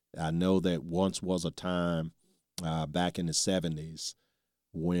I know that once was a time back in the 70s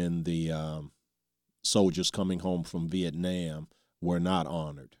when the soldiers coming home from Vietnam were not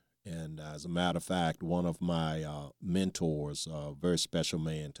honored. And as a matter of fact, one of my mentors, a very special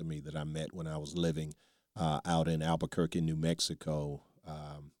man to me that I met when I was living out in Albuquerque, New Mexico,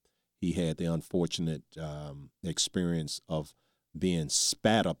 he had the unfortunate experience of being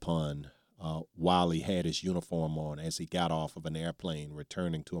spat upon while he had his uniform on as he got off of an airplane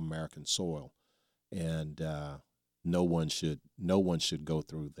returning to American soil. And no one should go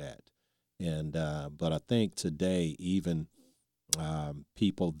through that. And but I think today, even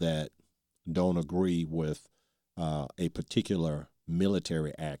people that don't agree with a particular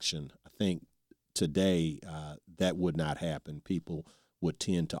military action, I think today that would not happen. People would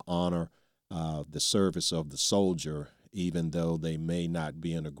tend to honor the service of the soldier, even though they may not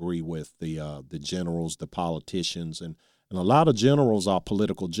be in agree with the generals, the politicians, and a lot of generals are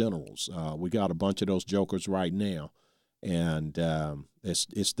political generals. We got a bunch of those jokers right now, and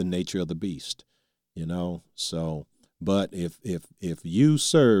it's the nature of the beast, So. But if you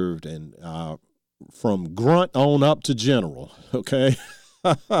served and from grunt on up to general, okay,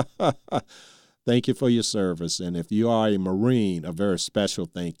 thank you for your service. And if you are a Marine, a very special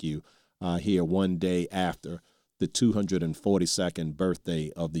thank you here one day after the 242nd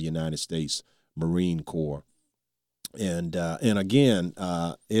birthday of the United States Marine Corps. And again,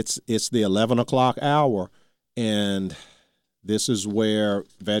 it's the 11 o'clock hour, and this is where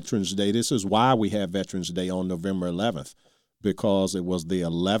Veterans Day, this is why we have Veterans Day on November 11th, because it was the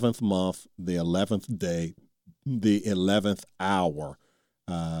 11th month, the 11th day, the 11th hour,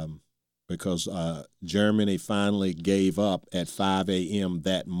 because Germany finally gave up at 5 a.m.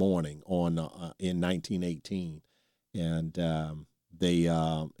 that morning in 1918. And they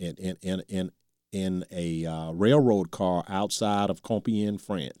in a railroad car outside of Compiègne,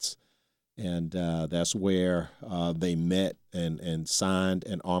 France. And that's where they met and signed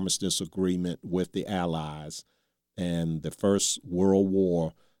an armistice agreement with the Allies. And the First World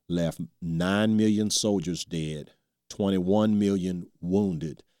War left 9 million soldiers dead, 21 million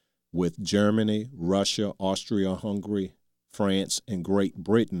wounded, with Germany, Russia, Austria, Hungary, France, and Great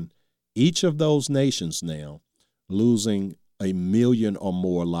Britain each of those nations now losing 1 million or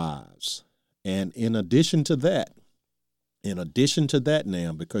more lives. And in addition to that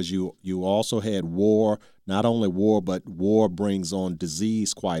now, because you also had war, not only war, but war brings on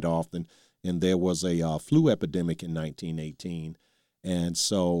disease quite often. And there was a flu epidemic in 1918. And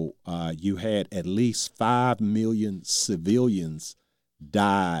so you had at least 5 million civilians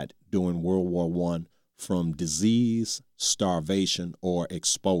died during World War I from disease, starvation, or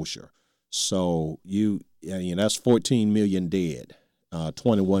exposure. So that's 14 million dead,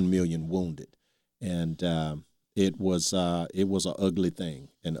 21 million wounded. And it was an ugly thing,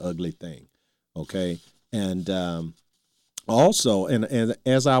 okay? And also, and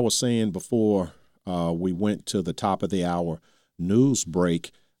as I was saying before we went to the top of the hour news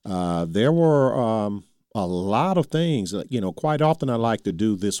break, there were a lot of things. Quite often I like to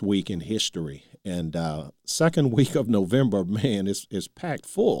do This Week in History. And second week of November, man, is packed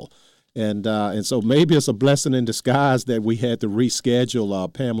full. And so maybe it's a blessing in disguise that we had to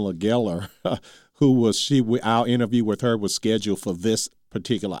reschedule Pamela Geller, our interview with her was scheduled for this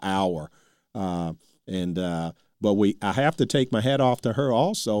particular hour. But I have to take my hat off to her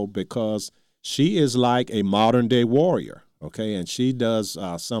also, because she is like a modern day warrior. Okay. And she does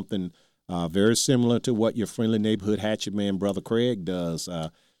something very similar to what your friendly neighborhood hatchet man, Brother Craig, does.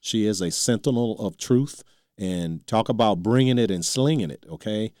 She is a sentinel of truth, and talk about bringing it and slinging it.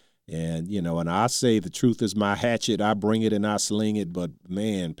 Okay. And, and I say the truth is my hatchet. I bring it and I sling it. But,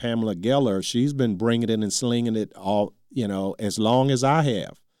 man, Pamela Geller, she's been bringing it and slinging it all, as long as I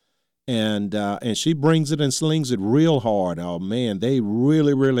have. And she brings it and slings it real hard. Oh, man, they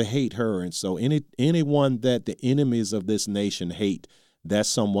really, really hate her. And so anyone that the enemies of this nation hate, that's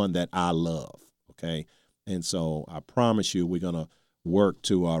someone that I love, okay? And so I promise you we're going to work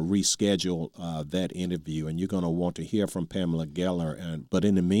to reschedule that interview, and you're going to want to hear from Pamela Geller. But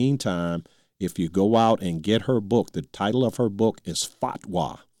in the meantime, if you go out and get her book, the title of her book is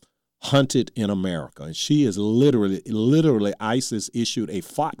Fatwa, Hunted in America. And she is literally ISIS issued a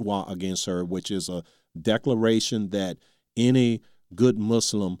fatwa against her, which is a declaration that any good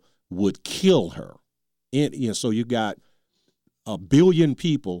Muslim would kill her. So you got 1 billion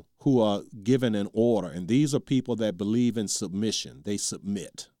people who are given an order, and these are people that believe in submission. They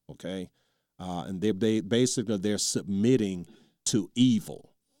submit, okay? And they're submitting to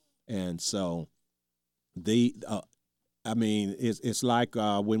evil. And so it's like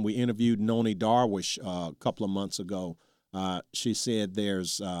when we interviewed Noni Darwish a couple of months ago, she said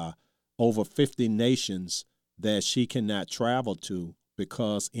there's over 50 nations that she cannot travel to,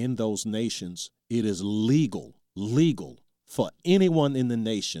 because in those nations it is legal for anyone in the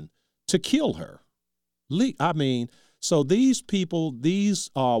nation to kill her. So these people, these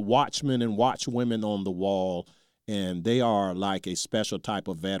are watchmen and watchwomen on the wall, and they are like a special type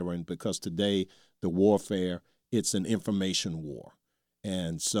of veteran, because today the warfare, it's an information war.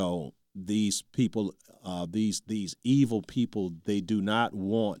 And so these people, these evil people, they do not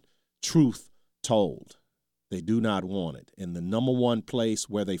want truth told. They do not want it. And the number one place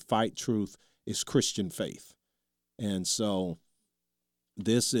where they fight truth is Christian faith. And so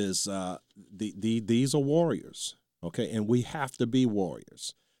this is these are warriors, okay? And we have to be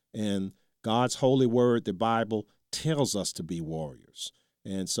warriors. And God's holy word, the Bible, tells us to be warriors.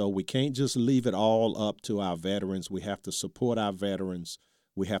 And so we can't just leave it all up to our veterans. We have to support our veterans.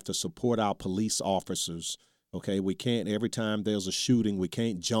 We have to support our police officers, okay? We can't, every time there's a shooting, we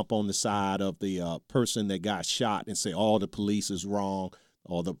can't jump on the side of the person that got shot and say, oh, the police is wrong,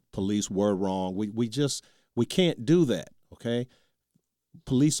 or the police were wrong. We can't do that, okay?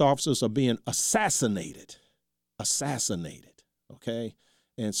 Police officers are being assassinated, okay?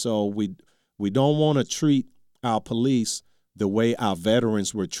 And so we don't want to treat our police the way our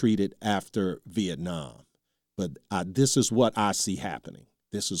veterans were treated after Vietnam. But this is what I see happening.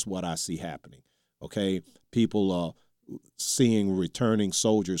 Okay? People are seeing returning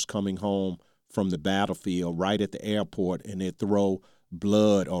soldiers coming home from the battlefield right at the airport, and they throw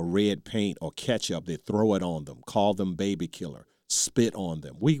blood or red paint or ketchup. They throw it on them, call them baby killer, spit on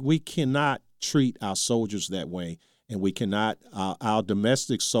them. We cannot treat our soldiers that way, and we cannot, our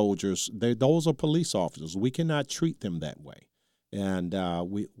domestic soldiers, those are police officers. We cannot treat them that way. And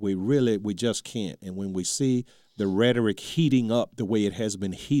we just can't. And when we see the rhetoric heating up the way it has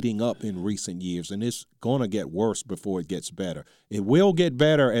been heating up in recent years, and it's going to get worse before it gets better. It will get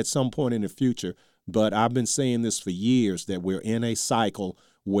better at some point in the future, but I've been saying this for years, that we're in a cycle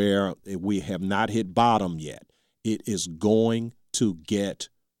where we have not hit bottom yet. It is going to get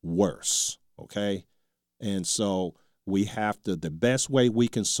worse, okay? And so we have to, the best way we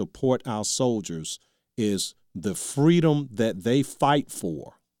can support our soldiers is the freedom that they fight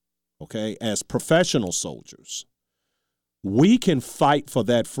for, okay, as professional soldiers, we can fight for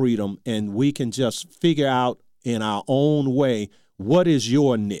that freedom, and we can just figure out in our own way, what is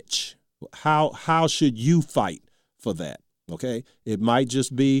your niche? How should you fight for that? Okay, it might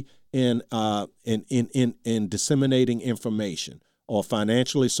just be in disseminating information or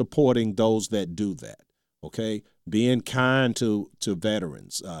financially supporting those that do that. Okay, being kind to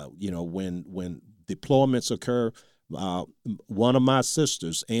veterans. When deployments occur, one of my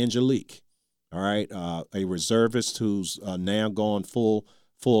sisters, Angelique, all right, a reservist who's now gone full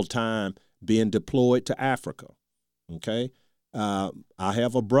time, being deployed to Africa. Okay, I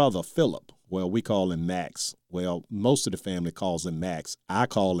have a brother, Philip. Well, we call him Max. Well, most of the family calls him Max. I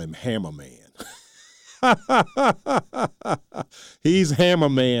call him Hammerman. He's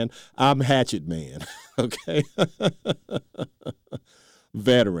Hammerman. I'm Hatchet Man. Okay.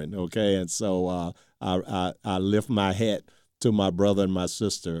 Veteran. Okay. And so I lift my hat to my brother and my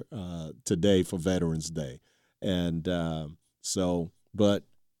sister today for Veterans Day. And but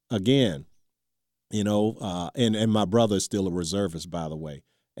again, and my brother is still a reservist, by the way.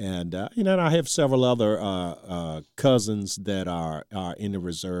 And, and I have several other cousins that are in the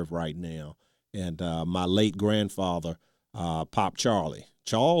reserve right now. And my late grandfather, Pop Charlie,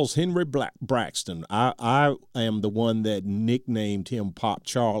 Charles Henry Braxton, I am the one that nicknamed him Pop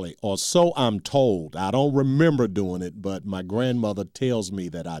Charlie, or so I'm told. I don't remember doing it, but my grandmother tells me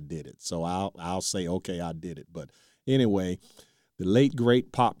that I did it. So I'll say, okay, I did it. But anyway, the late,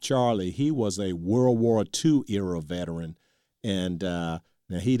 great Pop Charlie, he was a World War II era veteran. And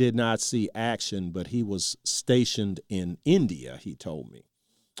now, he did not see action, but he was stationed in India, he told me.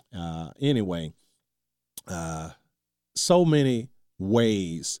 Anyway, so many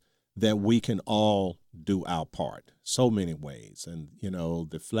ways that we can all do our part. So many ways. And,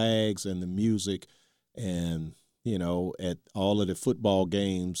 the flags and the music and, at all of the football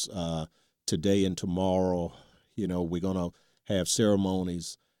games today and tomorrow, we're going to have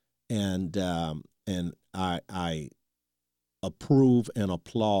ceremonies. And I approve and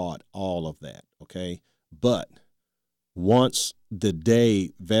applaud all of that, okay? But once the day,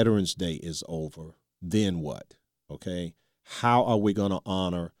 Veterans Day, is over, then what, okay? How are we going to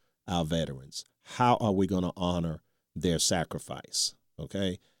honor our veterans? How are we going to honor their sacrifice,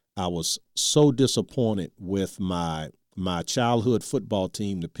 okay? I was so disappointed with my childhood football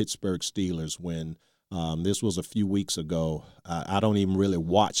team, the Pittsburgh Steelers, when this was a few weeks ago. I don't even really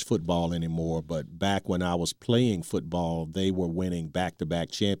watch football anymore, but back when I was playing football, they were winning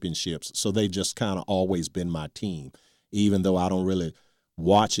back-to-back championships. So they just kind of always been my team, even though I don't really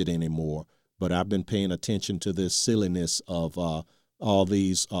watch it anymore. But I've been paying attention to this silliness of all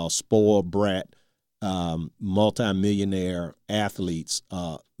these spoiled brat, multimillionaire athletes,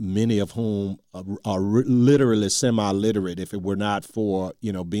 many of whom are literally semi-literate. If it were not for,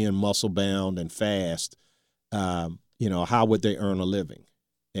 being muscle-bound and fast, how would they earn a living?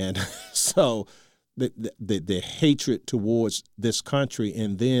 And so the hatred towards this country,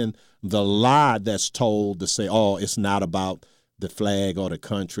 and then the lie that's told to say, oh, it's not about the flag or the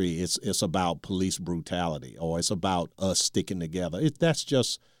country, it's about police brutality, or it's about us sticking together. That's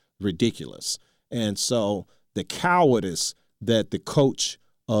just ridiculous. And so the cowardice that the coach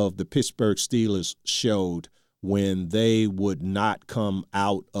of the Pittsburgh Steelers showed when they would not come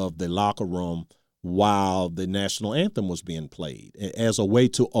out of the locker room while the national anthem was being played, as a way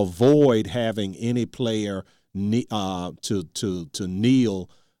to avoid having any player to kneel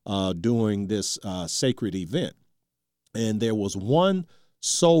during this sacred event. And there was one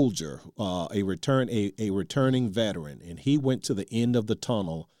soldier, a returning veteran, and he went to the end of the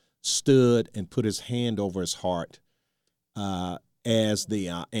tunnel, stood and put his hand over his heart as the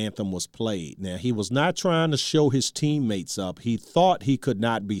anthem was played. Now, he was not trying to show his teammates up. He thought he could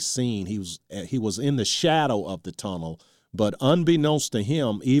not be seen. He was in the shadow of the tunnel, but unbeknownst to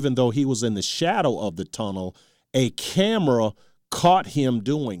him, even though he was in the shadow of the tunnel, a camera caught him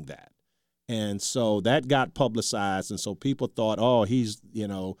doing that. And so that got publicized, and so people thought, oh, he's,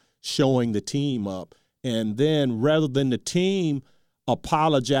 showing the team up. And then rather than the team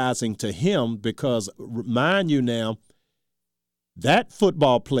apologizing to him, because mind you now, that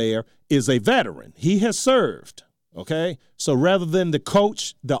football player is a veteran. He has served, okay? So rather than the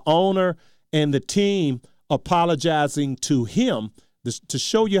coach, the owner, and the team apologizing to him, to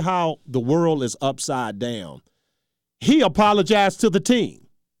show you how the world is upside down, he apologized to the team.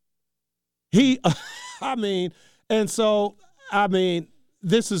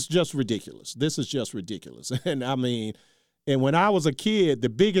 This is just ridiculous. This is just ridiculous. And And when I was a kid, the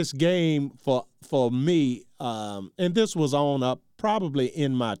biggest game for me, and this was on up probably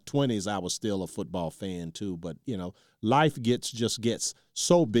in my 20s, I was still a football fan too. But, life just gets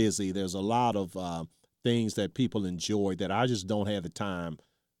so busy. There's a lot of things that people enjoy that I just don't have the time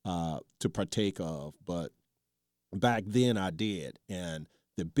to partake of. But back then I did. And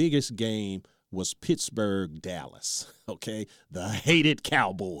the biggest game was Pittsburgh, Dallas, okay? The hated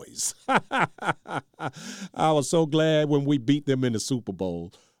Cowboys. I was so glad when we beat them in the Super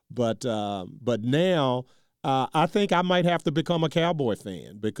Bowl. But now I think I might have to become a Cowboy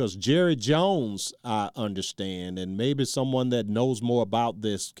fan because Jerry Jones, I understand, and maybe someone that knows more about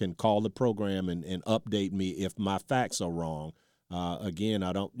this can call the program and update me if my facts are wrong. Again,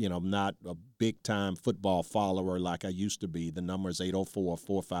 I don't, I'm not a big-time football follower like I used to be. The number is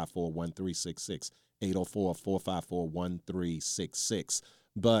 804-454-1366, 804-454-1366.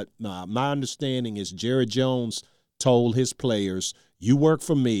 But my understanding is Jerry Jones told his players, you work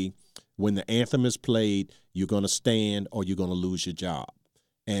for me. When the anthem is played, you're going to stand or you're going to lose your job.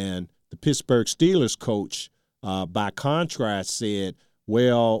 And the Pittsburgh Steelers coach, by contrast, said,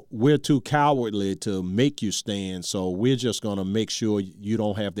 well, we're too cowardly to make you stand, so we're just going to make sure you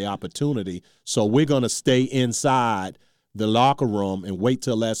don't have the opportunity. So we're going to stay inside the locker room and wait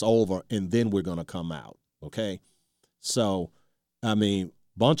till that's over, and then we're going to come out, okay? So, I mean,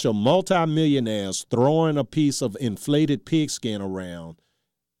 bunch of multimillionaires throwing a piece of inflated pigskin around.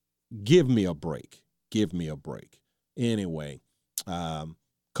 Give me a break. Give me a break. Anyway,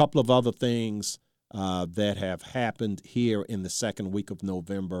 couple of other things that have happened here in the second week of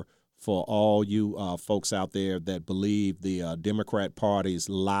November for all you folks out there that believe the Democrat Party's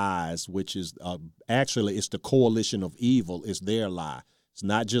lies, which is actually it's the coalition of evil, is their lie. It's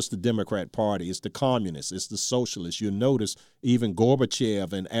not just the Democrat Party. It's the communists. It's the socialists. You'll notice even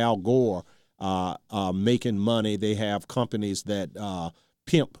Gorbachev and Al Gore are making money. They have companies that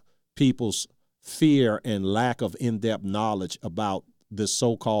pimp people's fear and lack of in-depth knowledge about this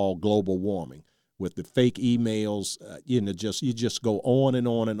so-called global warming. With the fake emails, you just go on and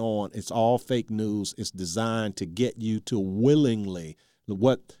on and on. It's all fake news. It's designed to get you to willingly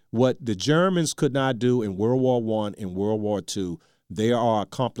what the Germans could not do in World War I and World War II, they are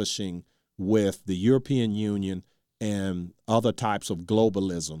accomplishing with the European Union and other types of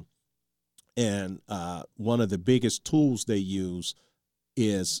globalism. And one of the biggest tools they use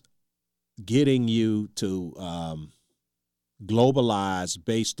is getting you to globalize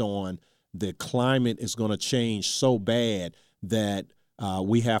based on the climate is going to change so bad that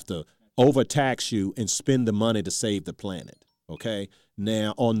we have to overtax you and spend the money to save the planet, okay?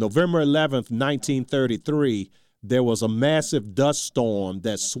 Now, on November 11th, 1933, there was a massive dust storm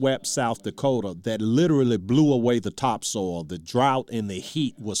that swept South Dakota that literally blew away the topsoil. The drought and the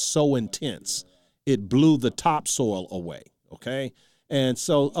heat was so intense, it blew the topsoil away, okay? And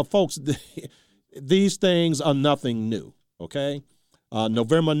so, folks, these things are nothing new, okay?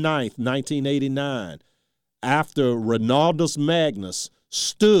 November 9th, 1989, after Ronaldus Magnus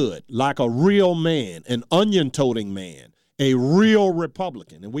stood like a real man, an onion-toting man, a real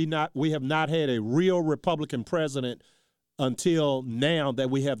Republican, and we have not had a real Republican president until now that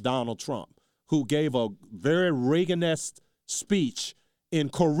we have Donald Trump, who gave a very Reagan-esque speech in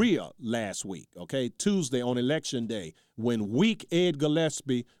Korea last week, okay, Tuesday on Election Day, when weak Ed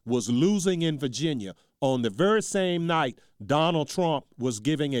Gillespie was losing in Virginia. On the very same night, Donald Trump was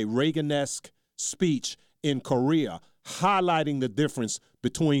giving a Reagan-esque speech in Korea, highlighting the difference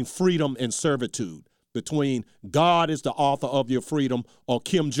between freedom and servitude, between God is the author of your freedom or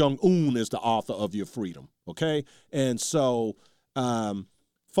Kim Jong-un is the author of your freedom, okay? And so,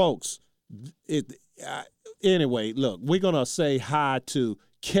 folks, anyway, look, we're going to say hi to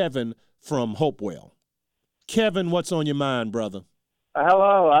Kevin from Hopewell. Kevin, what's on your mind, brother?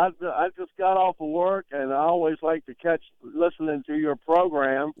 Hello. I just got off of work, and I always like to listening to your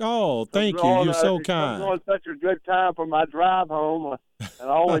program. Oh, thank you. You're so kind. It's going such a good time for my drive home, and I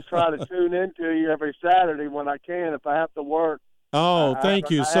always try to tune into you every Saturday when I can if I have to work. Oh, thank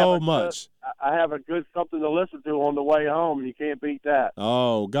you so much. I have a good something to listen to on the way home, and you can't beat that.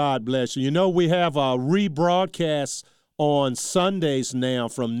 Oh, God bless you. You know, we have a rebroadcast on Sundays now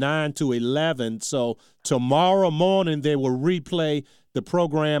from 9 to 11, so tomorrow morning they will replay the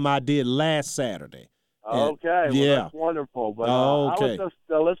program I did last Saturday. Okay, well, yeah, that's wonderful. But okay. I was just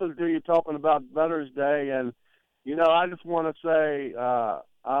listening to you talking about Veterans Day, and I just want to say I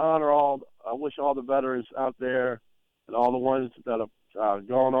wish all the veterans out there and all the ones that have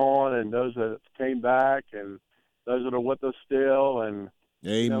gone on and those that came back and those that are with us still. And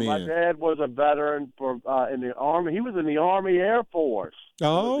amen. My dad was a veteran in the Army. He was in the Army Air Force.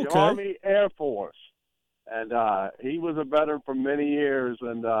 Oh, okay. The Army Air Force. And he was a veteran for many years,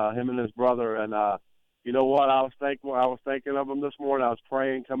 and him and his brother. And you know what? I was thinking of him this morning. I was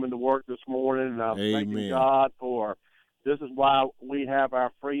praying, coming to work this morning, and I was thanking God for. This is why we have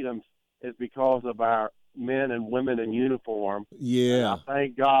our freedoms, is because of our men and women in uniform. Yeah. And I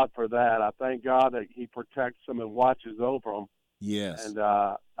thank God for that. I thank God that He protects them and watches over them. Yes. And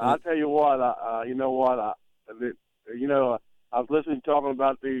I'll tell you what. You know what? I was listening, talking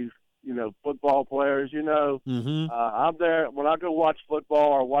about these, football players. I'm there when I go watch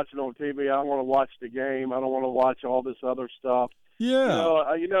football or watch it on TV. I don't want to watch the game. I don't want to watch all this other stuff. Yeah.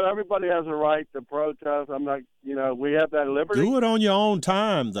 Everybody has a right to protest. I'm not, we have that liberty. Do it on your own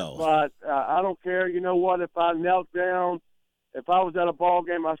time, though. But I don't care. You know what? If I knelt down, if I was at a ball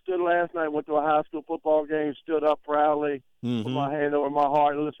game, I stood last night, went to a high school football game, stood up proudly, put my hand over my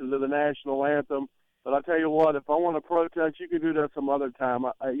heart, and listened to the national anthem. But I tell you what, if I want to protest, you can do that some other time.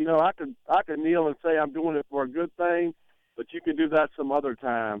 I can kneel and say I'm doing it for a good thing, but you can do that some other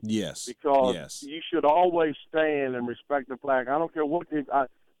time. Yes. Because you should always stand and respect the flag. I don't care what. And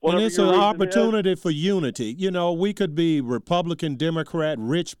it's an opportunity for unity. We could be Republican, Democrat,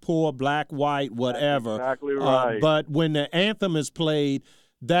 rich, poor, black, white, whatever. That's exactly right. But when the anthem is played,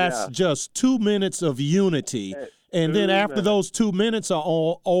 that's just 2 minutes of unity. And then after those 2 minutes are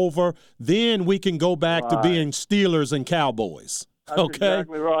all over, then we can go back to being Steelers and Cowboys. That's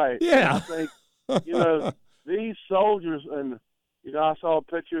exactly right. Yeah. I think, these soldiers, and, I saw a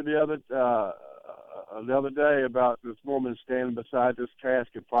picture the other day about this woman standing beside this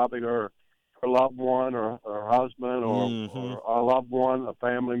casket, probably her loved one or her husband or a loved one, a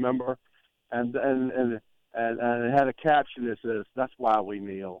family member, and it had a caption that says, "That's why we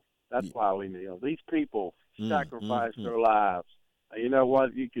kneel. That's why we kneel." These people sacrifice their lives. You know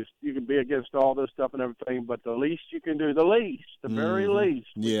what? You can be against all this stuff and everything, but the least you can do, the very least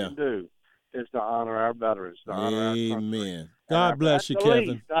we can do, is to honor our veterans, to honor our country. Amen. God bless you, Kevin.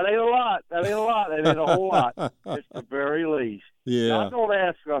 Least. That ain't a lot. That ain't a lot. That ain't a whole lot. It's the very least. Yeah. He don't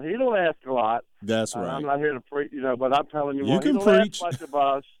ask a lot. That's right. I'm not here to preach, but I'm telling you, you what, can he don't preach. ask much of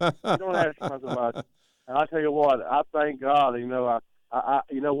us. He don't ask much of us. And I tell you what, I thank God. I you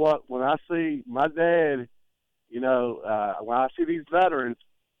know what? When I see my dad, when I see these veterans,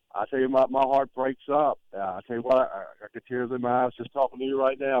 I tell you, my heart breaks up. I tell you what, I get tears in my eyes just talking to you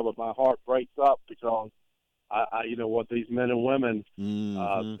right now, but my heart breaks up because these men and women,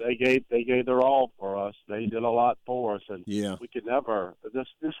 they gave their all for us. They did a lot for us, and we could never. This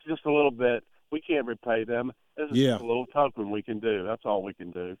is just a little bit. We can't repay them. This is just a little token we can do. That's all we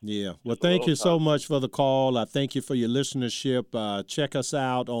can do. Yeah. Well, thank you so much for the call. I thank you for your listenership. Check us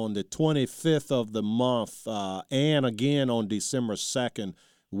out on the 25th of the month and again on December 2nd.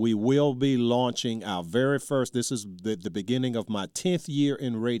 We will be launching our very first, this is the beginning of my 10th year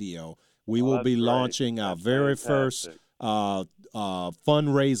in radio. We will be launching our very first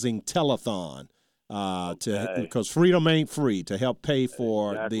fundraising telethon because freedom ain't free, to help pay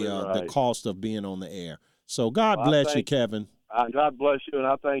for the cost of being on the air. So God bless you, Kevin. God bless you, and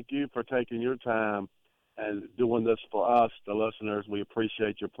I thank you for taking your time and doing this for us, the listeners. We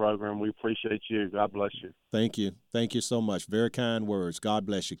appreciate your program. We appreciate you. God bless you. Thank you. Thank you so much. Very kind words. God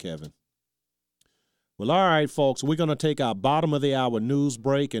bless you, Kevin. Well, all right, folks, we're going to take our bottom of the hour news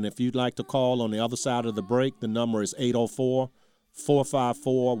break, and if you'd like to call on the other side of the break, the number is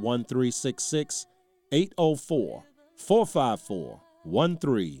 804-454-1366,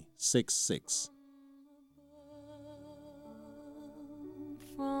 804-454-1366.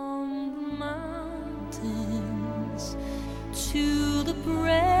 From the mountains to the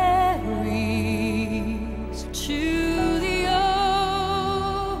prairies, to the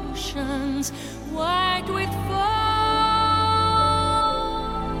oceans, white with foam.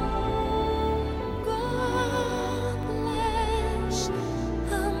 God bless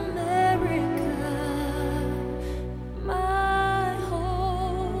America, my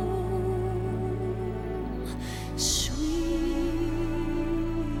home, sweet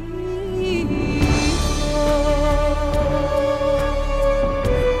home.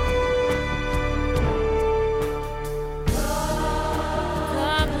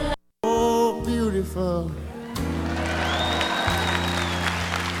 Oh, beautiful.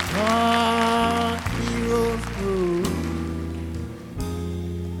 Our heroes grew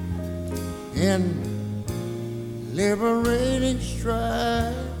in liberating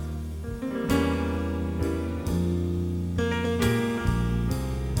strife.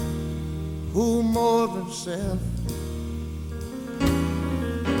 Who more than self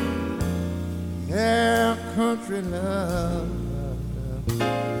their country love.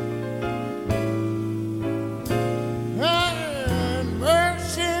 And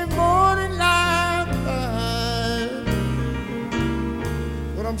mercy more than life.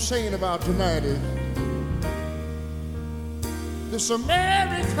 I'm singing about tonight is this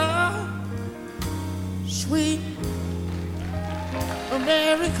America, sweet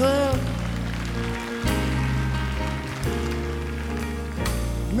America.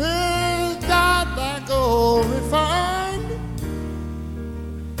 May God thy glory find.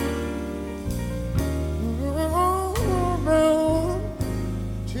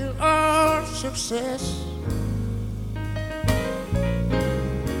 Till our success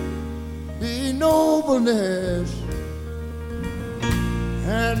be nobleness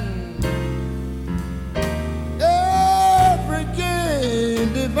and every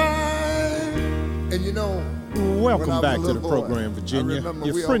gain divine. And you know, welcome back to the program, Virginia.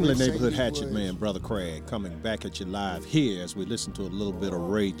 Your friendly neighborhood hatchet man, Brother Craig, coming back at you live here as we listen to a little bit of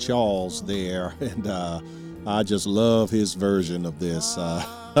Ray Charles there. And I just love his version of this.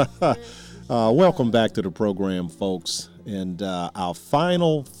 Welcome back to the program, folks. And our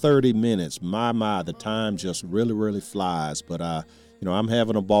final 30 minutes, my, the time just really, really flies. But, I'm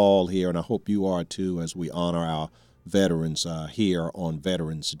having a ball here, and I hope you are too, as we honor our veterans here on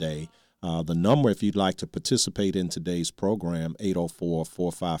Veterans Day. The number, if you'd like to participate in today's program,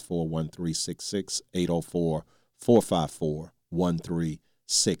 804-454-1366,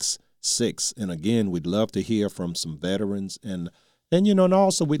 804-454-1366. And again, we'd love to hear from some veterans, and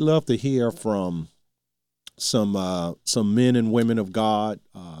also we'd love to hear from some men and women of God,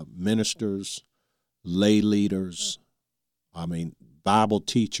 ministers, lay leaders, Bible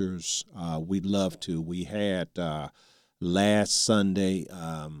teachers. We'd love to. We had last Sunday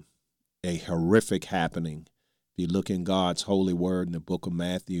a horrific happening. If you look in God's holy word in the book of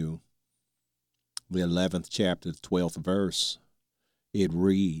Matthew, the 11th chapter, the 12th verse, it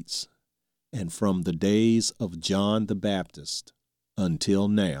reads, "And from the days of John the Baptist until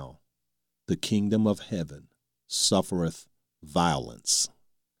now, the kingdom of heaven suffereth violence,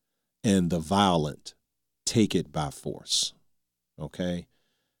 and the violent take it by force." Okay?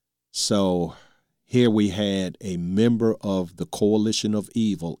 So here we had a member of the Coalition of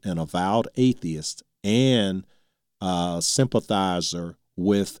Evil, an avowed atheist, and a sympathizer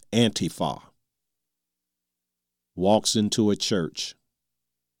with Antifa, walks into a church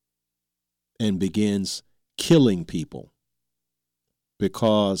and begins killing people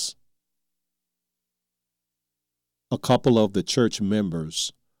because a couple of the church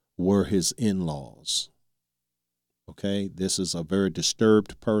members were his in-laws. Okay, this is a very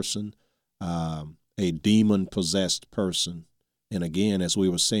disturbed person, a demon-possessed person. And again, as we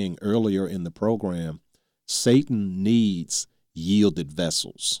were saying earlier in the program, Satan needs yielded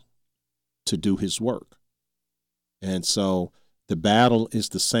vessels to do his work. And so the battle is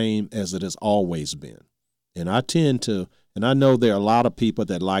the same as it has always been. And I know there are a lot of people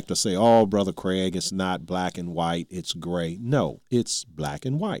that like to say, oh, Brother Craig, it's not black and white, it's gray. No, it's black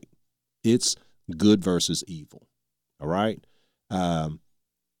and white. It's good versus evil. All right? On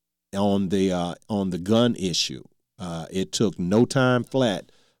the gun issue, it took no time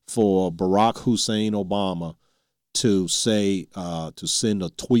flat for Barack Hussein Obama to say, to send a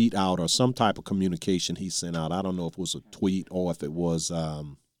tweet out or some type of communication he sent out. I don't know if it was a tweet or if it was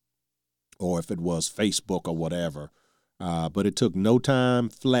Facebook or whatever. But it took no time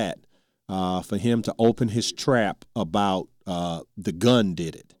flat for him to open his trap about the gun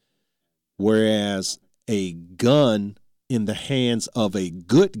did it. Whereas a gun in the hands of a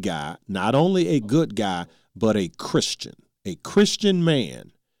good guy, not only a good guy, but a Christian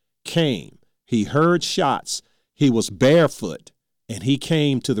man came. He heard shots. He was barefoot, and he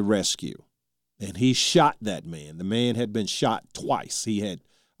came to the rescue. And he shot that man. The man had been shot twice. He had,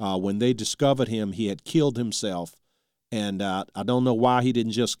 when they discovered him, he had killed himself. And I don't know why he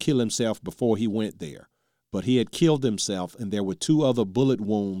didn't just kill himself before he went there. But he had killed himself, and there were 2 other bullet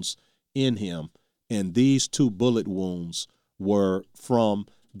wounds in him. And these 2 bullet wounds were from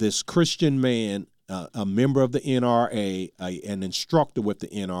this Christian man, a member of the NRA, an instructor with the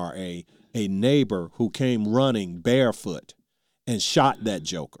NRA, a neighbor who came running barefoot and shot that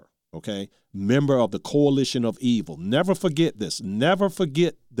joker, okay? Member of the Coalition of Evil. Never forget this. Never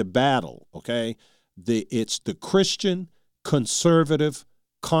forget the battle, okay? It's the Christian, conservative,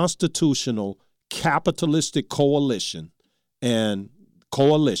 constitutional, capitalistic coalition, and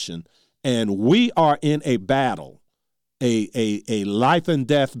we are in a battle, a life and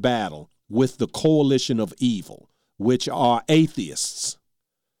death battle with the Coalition of Evil, which are atheists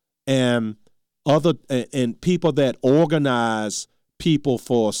and people that organize people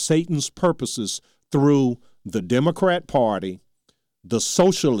for Satan's purposes through the Democrat Party, the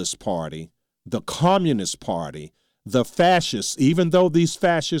Socialist Party, the Communist Party, the fascists. Even though these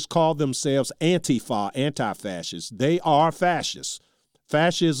fascists call themselves Antifa, anti-fascists, they are fascists.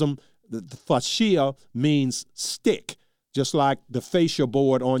 Fascism, the fascia means stick, just like the fascia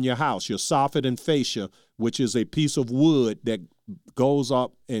board on your house, your soffit and fascia, which is a piece of wood that goes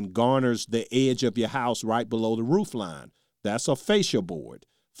up and garners the edge of your house right below the roof line. That's a fascia board.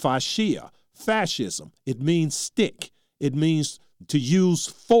 Fascia, fascism, it means stick. It means to use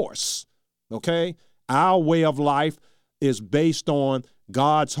force, okay? Our way of life is based on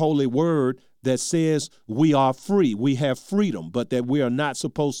God's holy word that says we are free, we have freedom, but that we are not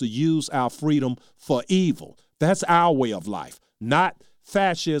supposed to use our freedom for evil. That's our way of life, not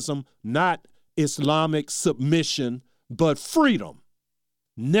fascism, not Islamic submission, but freedom.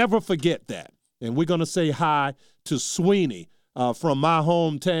 Never forget that. And we're going to say hi to Sweeney from my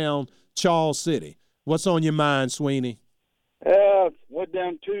hometown, Charles City. What's on your mind, Sweeney? Went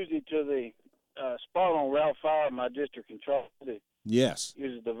down Tuesday to the spot on Route 5, my district in Charles City. Yes.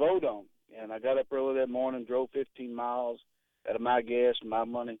 Uses the vote on. And I got up early that morning, drove 15 miles out of my gas and my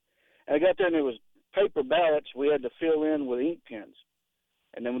money. And I got there, and there was paper ballots we had to fill in with ink pens.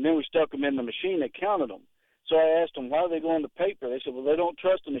 And then we stuck them in the machine that counted them. So I asked them, why are they going to paper? They said, well, they don't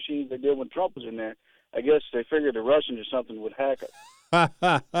trust the machines they did when Trump was in there. I guess they figured the Russians or something would hack it. I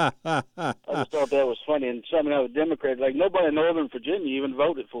just thought that was funny. And somehow the Democrats, like nobody in Northern Virginia even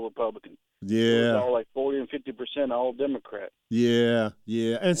voted for Republican. It was all like 40 and 50% all Democrat. Yeah.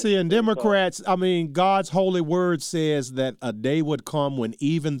 And see, and Democrats, I mean, God's holy word says that a day would come when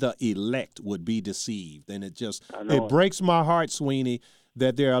even the elect would be deceived. And it breaks my heart, Sweeney,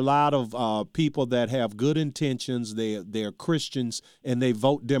 that there are a lot of people that have good intentions. They're Christians and they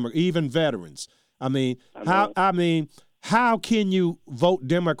vote Democrat, even veterans. How can you vote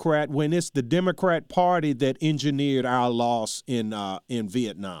Democrat when it's the Democrat Party that engineered our loss in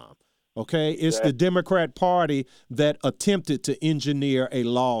Vietnam? Okay, it's the Democrat Party that attempted to engineer a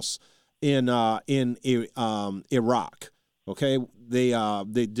loss in Iraq. Okay,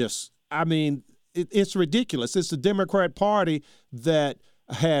 it's ridiculous. It's the Democrat Party that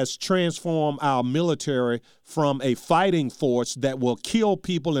has transformed our military from a fighting force that will kill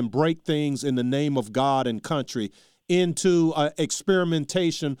people and break things in the name of God and country into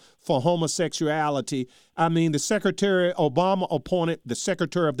experimentation for homosexuality. I mean, the Secretary Obama appointed the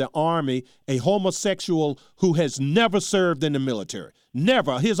Secretary of the Army a homosexual who has never served in the military.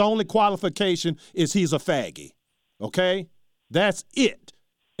 Never. His only qualification is he's a faggy. Okay? That's it.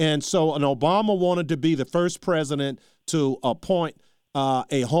 And so Obama wanted to be the first president to appoint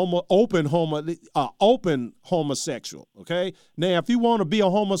open homosexual, okay? Now, if you want to be a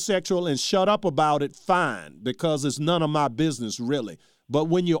homosexual and shut up about it, fine, because it's none of my business, really. But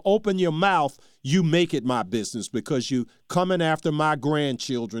when you open your mouth, you make it my business because you coming after my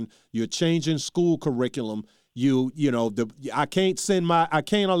grandchildren. You're changing school curriculum. I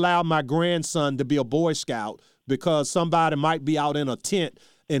can't allow my grandson to be a Boy Scout because somebody might be out in a tent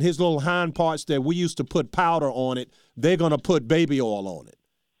and his little hind parts that we used to put powder on it, they're going to put baby oil on it.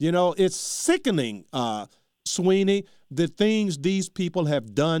 It's sickening, Sweeney, the things these people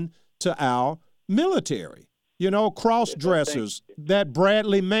have done to our military. Cross-dressers, that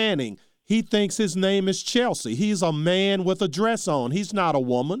Bradley Manning, he thinks his name is Chelsea. He's a man with a dress on. He's not a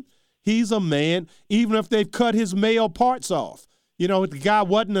woman. He's a man, even if they've cut his male parts off. The guy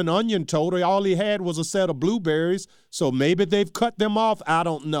wasn't an onion toter. All he had was a set of blueberries, so maybe they've cut them off. I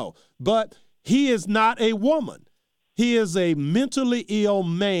don't know. But he is not a woman. He is a mentally ill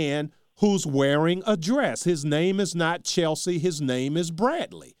man who's wearing a dress. His name is not Chelsea. His name is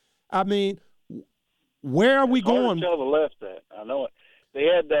Bradley. I mean, where are we going? Tell the left that. I know it. They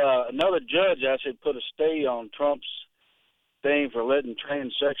had another judge actually put a stay on Trump's thing for letting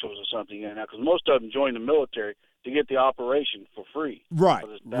transsexuals or something in now, because most of them joined the military to get the operation for free. Right.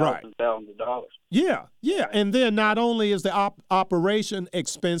 Thousands of dollars. Yeah. And then not only is the operation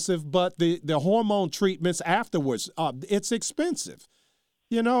expensive, but the hormone treatments afterwards, it's expensive.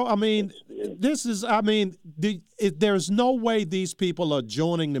 There's no way these people are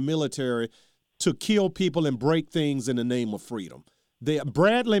joining the military to kill people and break things in the name of freedom.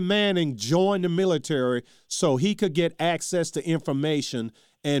 Bradley Manning joined the military so he could get access to information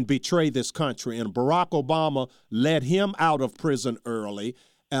and betray this country. And Barack Obama let him out of prison early.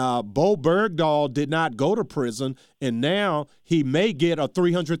 Bo Bergdahl did not go to prison, and now he may get a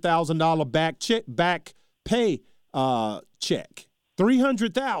 $300,000 back pay check.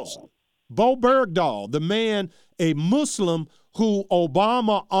 $300,000. Bo Bergdahl, the man, a Muslim who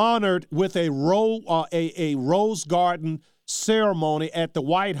Obama honored with a Rose Garden ceremony at the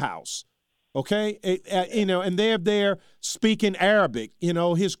White House. Okay, and they're there speaking Arabic,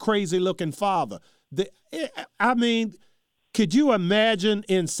 his crazy-looking father. Could you imagine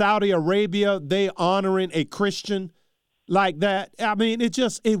in Saudi Arabia they honoring a Christian like that, I mean,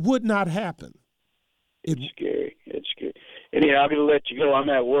 it would not happen. It's scary. It's scary. Anyhow, I'm going to let you go. I'm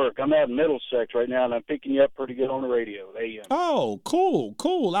at work. I'm out in Middlesex right now, and I'm picking you up pretty good on the radio. AM. Oh, cool.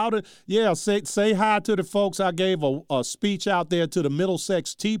 Say hi to the folks. I gave a speech out there to the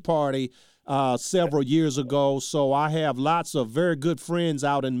Middlesex Tea Party several years ago, so I have lots of very good friends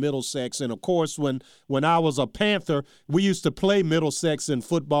out in Middlesex. And, of course, when I was a Panther, we used to play Middlesex in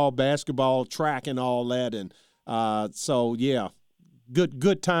football, basketball, track, and all that. And so, yeah,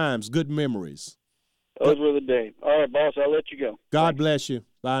 good times, good memories. Those were the days. All right, boss, I'll let you go. God bless you.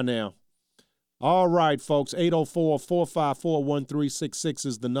 Bye now. All right, folks, 804-454-1366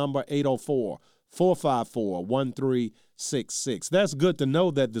 is the number, 804-454-1366. That's good to know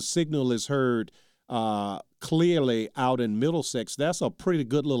that the signal is heard clearly out in Middlesex. That's a pretty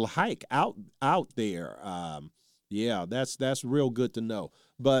good little hike out there. Yeah, that's real good to know.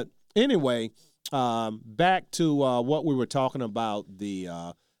 But anyway, back to what we were talking about,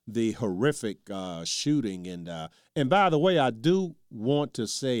 the horrific shooting. And by the way, I do want to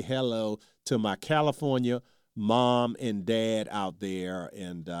say hello to my California mom and dad out there,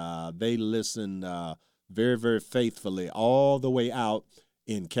 and they listen very, very faithfully all the way out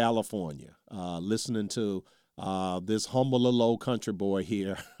in California, listening to this humble little old country boy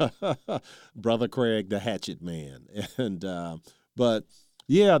here, Brother Craig, the Hatchet Man. And but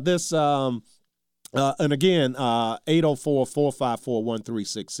yeah, this and again,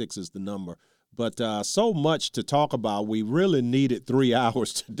 804-454-1366 is the number. But so much to talk about. We really needed 3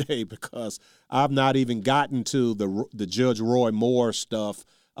 hours today because I've not even gotten to the Judge Roy Moore stuff.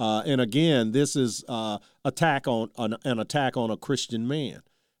 And again, this is an attack on a Christian man.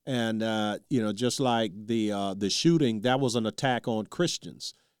 And just like the shooting, that was an attack on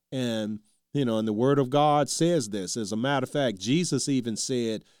Christians. And and the Word of God says this. As a matter of fact, Jesus even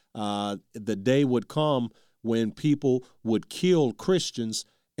said the day would come when people would kill Christians,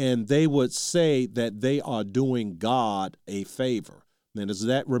 and they would say that they are doing God a favor. Now, does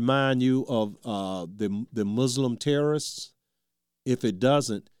that remind you of the Muslim terrorists? If it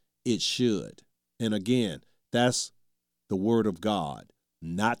doesn't, it should. And again, that's the Word of God,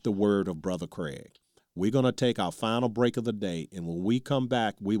 not the word of Brother Craig. We're going to take our final break of the day, and when we come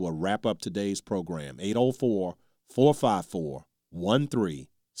back, we will wrap up today's program.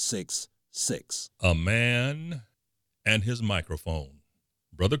 804-454-1366. A man and his microphone.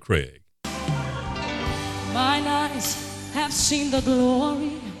 Brother Craig. Mine eyes have seen the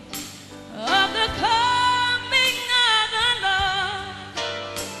glory of the coming of the Lord.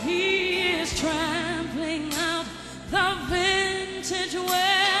 He is trampling out the vintage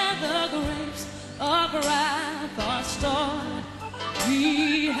where the grapes of wrath are stored.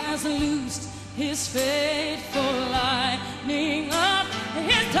 He has loosed his faithful lightning up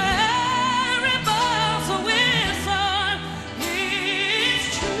his terrible whistle.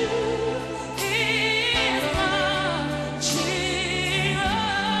 His truth is marching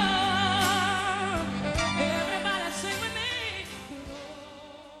on. Everybody sing with me.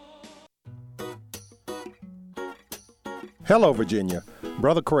 Hello, Virginia.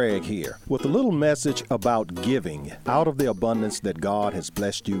 Brother Craig here with a little message about giving out of the abundance that God has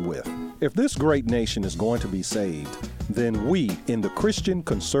blessed you with. If this great nation is going to be saved, then we in the Christian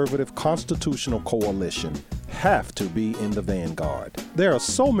Conservative Constitutional Coalition have to be in the vanguard. There are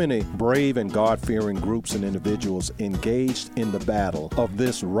so many brave and God-fearing groups and individuals engaged in the battle of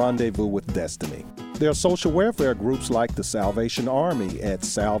this rendezvous with destiny. There are social welfare groups like the Salvation Army at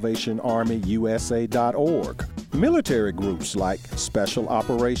salvationarmyusa.org. Military groups like Special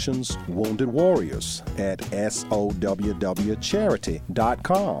Operations Wounded Warriors at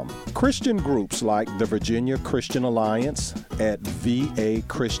SOWWcharity.com. Christian groups like the Virginia Christian Alliance at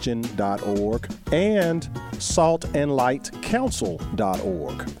vachristian.org and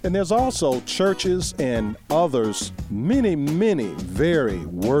saltandlightcouncil.org. And there's also churches and others, many, many very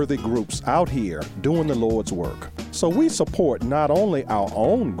worthy groups out here doing the Lord's work. So we support not only our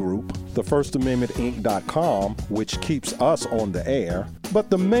own group, the FirstAmendmentInc.com, which keeps us on the air, but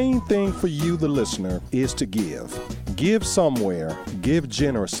the main thing for you, the listener, is to give. Give somewhere, give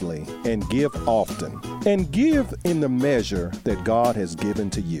generously, and give often. And give in the measure that God has given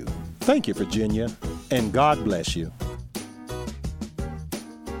to you. Thank you, Virginia, and God bless you.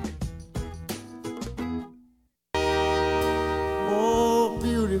 Oh,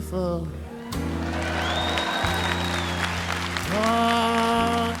 beautiful.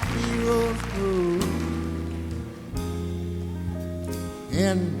 Our heroes grew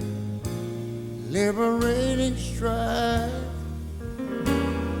in liberating strife.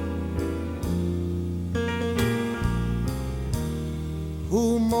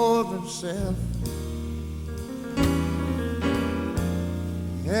 Who more than self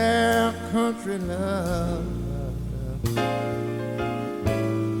country love.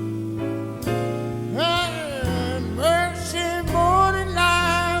 And mercy more than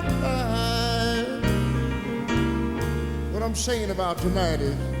life. What I'm saying about tonight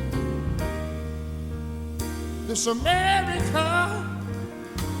is this America,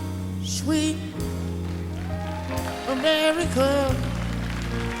 sweet America.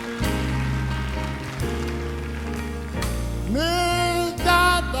 May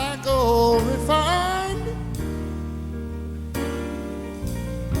God thy gold refined.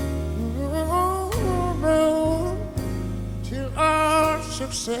 Till our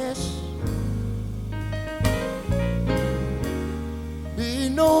success be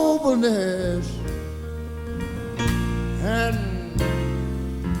nobleness and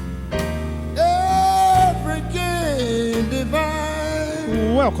every gain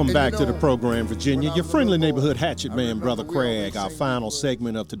divine. Welcome back to the program, Virginia. Your friendly neighborhood hatchet man, Brother Craig, our final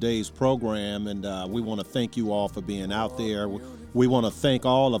segment of today's program. And we want to thank you all for being out there. We want to thank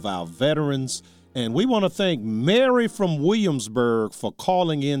all of our veterans. And we want to thank Mary from Williamsburg for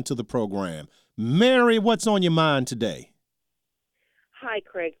calling into the program. Mary, what's on your mind today? Hi,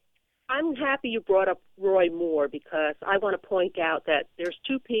 Craig. I'm happy you brought up Roy Moore because I want to point out that there's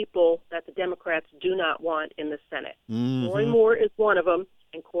two people that the Democrats do not want in the Senate. Mm-hmm. Roy Moore is one of them,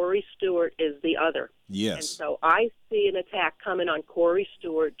 and Corey Stewart is the other. Yes. And so I see an attack coming on Corey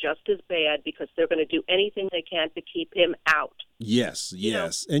Stewart just as bad because they're going to do anything they can to keep him out. Yes,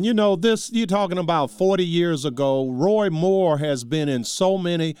 yes. And you know, this, you're talking about 40 years ago, Roy Moore has been in so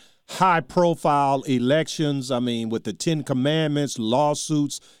many high-profile elections. I mean, with the Ten Commandments,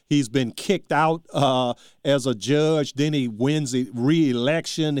 lawsuits, he's been kicked out as a judge. Then he wins the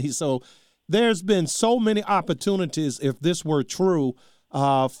re-election. So there's been so many opportunities, if this were true,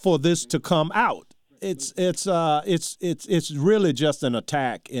 for this to come out. It's really just an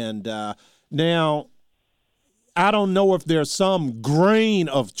attack. And now, I don't know if there's some grain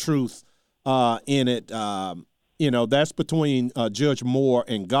of truth in it. That's between Judge Moore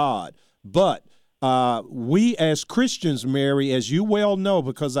and God. But we as Christians, Mary, as you well know,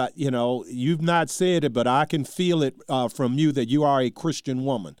 because you've not said it, but I can feel it from you that you are a Christian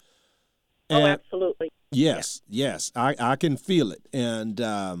woman. And absolutely. Yes, yes, I can feel it. And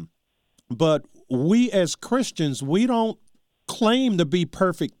but we as Christians, we don't claim to be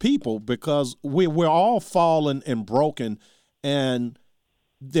perfect people because we're all fallen and broken, and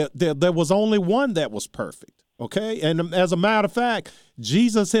there was only one that was perfect. Okay, and as a matter of fact,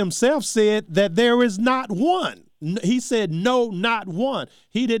 Jesus himself said that there is not one. He said, no, not one.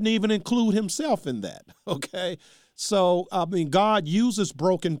 He didn't even include himself in that. Okay, so I mean, God uses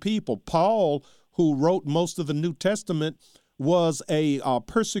broken people. Paul, who wrote most of the New Testament, was a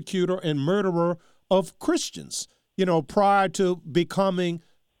persecutor and murderer of Christians, prior to becoming,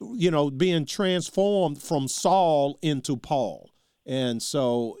 being transformed from Saul into Paul. And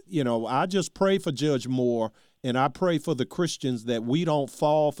so, I just pray for Judge Moore, and I pray for the Christians that we don't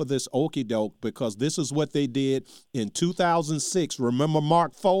fall for this okie doke, because this is what they did in 2006. Remember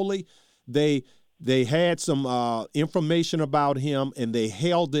Mark Foley? They had some information about him, and they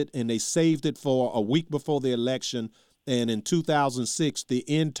held it, and they saved it for a week before the election. And in 2006, the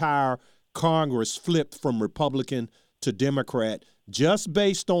entire Congress flipped from Republican to Democrat just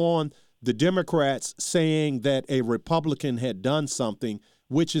based on the Democrats saying that a Republican had done something,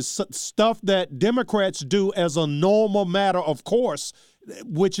 which is stuff that Democrats do as a normal matter of course,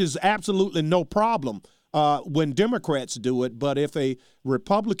 which is absolutely no problem when Democrats do it. But if a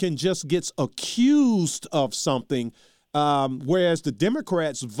Republican just gets accused of something, whereas the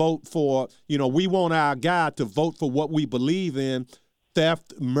Democrats vote for, we want our guy to vote for what we believe in,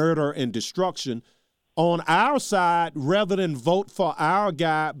 theft, murder, and destruction. On our side, rather than vote for our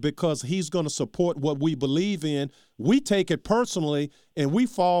guy because he's going to support what we believe in, we take it personally and we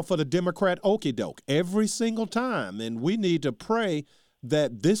fall for the Democrat okie doke every single time. And we need to pray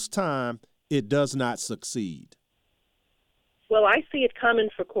that this time it does not succeed. Well, I see it coming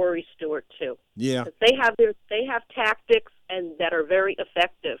for Corey Stewart too. Yeah, they have tactics and that are very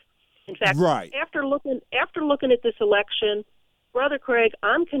effective. In fact, right. After looking at this election, Brother Craig,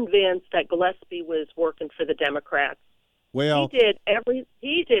 I'm convinced that Gillespie was working for the Democrats. Well,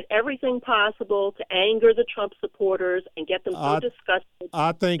 he did everything possible to anger the Trump supporters and get them so disgusted.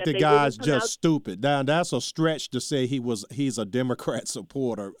 I think the guy's just stupid. Now, that's a stretch to say he's a Democrat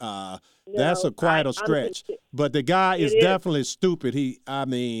supporter. That's quite a stretch. But the guy is definitely stupid. He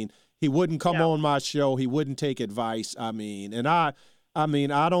wouldn't come on my show. He wouldn't take advice. I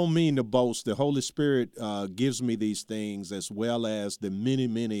don't mean to boast. The Holy Spirit gives me these things, as well as the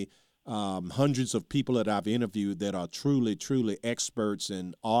many hundreds of people that I've interviewed that are truly, truly experts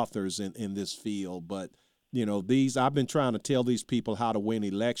and authors in this field. But, you know, I've been trying to tell these people how to win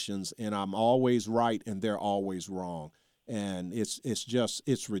elections, and I'm always right and they're always wrong. And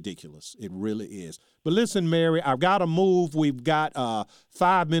it's ridiculous. It really is. But listen, Mary, I've got to move. We've got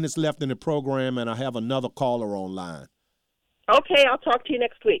 5 minutes left in the program, and I have another caller online. Okay, I'll talk to you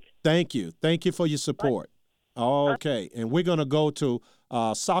next week. Thank you. Thank you for your support. Okay, and we're going to go to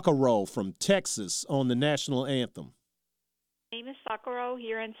Sakaro from Texas on the national anthem. My name is Sakaro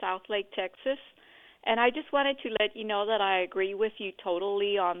here in Southlake, Texas. And I just wanted to let you know that I agree with you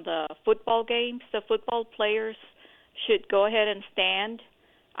totally on the football games. The football players should go ahead and stand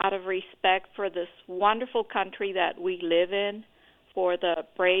out of respect for this wonderful country that we live in, for the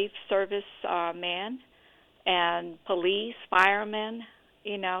brave service men and police, firemen.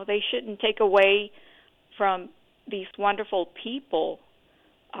 You know, they shouldn't take away from these wonderful people.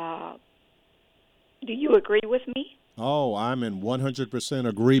 Do you agree with me? Oh, I'm in 100%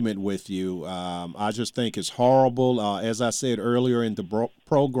 agreement with you. I just think it's horrible. As I said earlier in the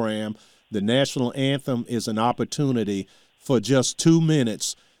program, the national anthem is an opportunity for just 2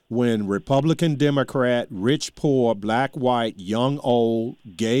 minutes when Republican, Democrat, rich, poor, black, white, young, old,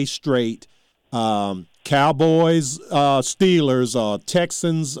 gay, straight, Cowboys, Steelers,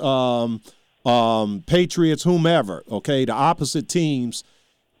 Texans, Patriots, whomever, okay, the opposite teams,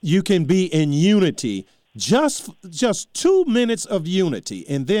 you can be in unity. Just 2 minutes of unity,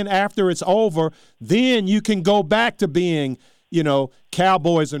 and then after it's over, then you can go back to being, you know,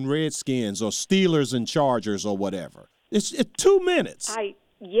 Cowboys and Redskins or Steelers and Chargers or whatever. It's 2 minutes.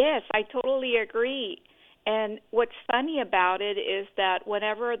 Yes, I totally agree. And what's funny about it is that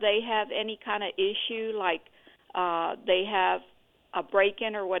whenever they have any kind of issue, like they have a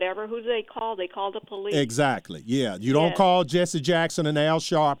break-in or whatever, who do they call? They call the police. Exactly, yeah. You don't call Jesse Jackson and Al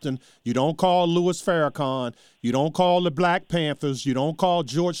Sharpton. You don't call Louis Farrakhan. You don't call the Black Panthers. You don't call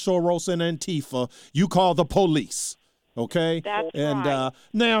George Soros and Antifa. You call the police, okay? That's and, right.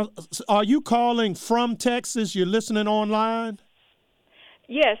 Now, are you calling from Texas? You're listening online?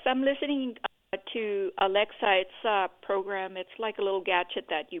 Yes, I'm listening to Alexa. It's program. It's like a little gadget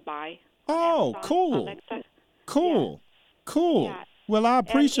that you buy. Oh, Amazon, cool. Alexa. Cool. Yeah. Cool. Yeah. Well, I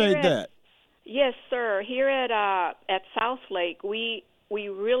appreciate that. Yes, sir. Here at Southlake, we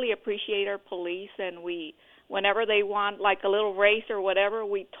really appreciate our police, and whenever they want like a little race or whatever,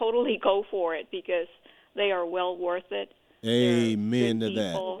 we totally go for it because they are well worth it. Amen to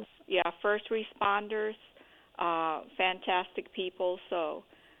people. that. Yeah, first responders, fantastic people. So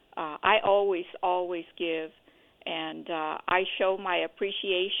I always give, and I show my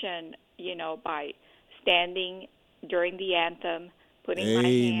appreciation, you know, by standing during the anthem, putting my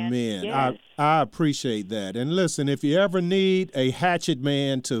hand. Amen. Yes. I appreciate that. And listen, if you ever need a hatchet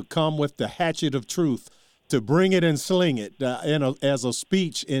man to come with the hatchet of truth, to bring it and sling it as a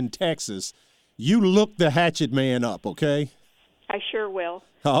speech in Texas, you look the hatchet man up, okay? I sure will.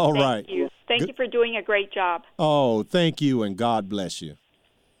 All right. Thank you. Thank you for doing a great job. Oh, thank you, and God bless you.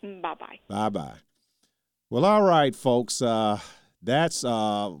 Bye-bye. Bye-bye. Well, all right, folks. That's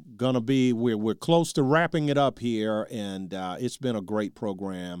going to be, we're close to wrapping it up here, and it's been a great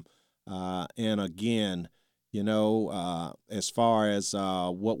program. And again, you know, as far as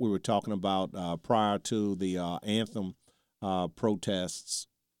what we were talking about prior to the anthem protests,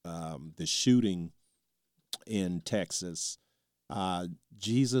 the shooting in Texas,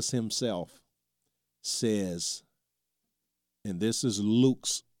 Jesus himself says, and this is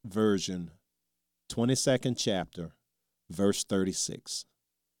Luke's version, 22nd chapter, verse 36,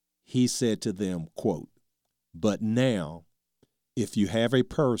 he said to them, quote, "But now, if you have a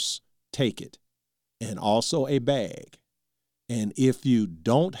purse, take it, and also a bag. And if you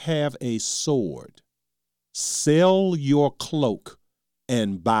don't have a sword, sell your cloak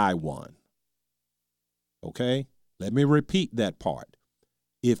and buy one." Okay? Let me repeat that part.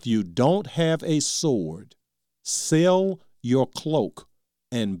 If you don't have a sword, sell your cloak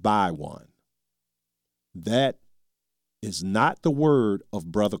and buy one. That is not the word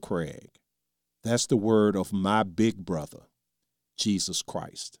of Brother Craig. That's the word of my big brother, Jesus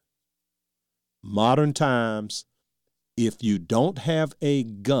Christ. Modern times, if you don't have a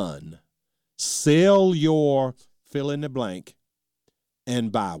gun, sell your fill in the blank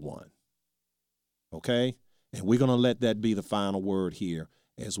and buy one. Okay? And we're going to let that be the final word here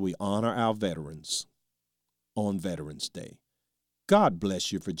as we honor our veterans on Veterans Day. God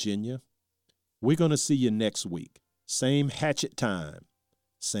bless you, Virginia. We're going to see you next week. Same hatchet time,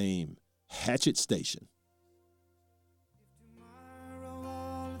 same hatchet station. Tomorrow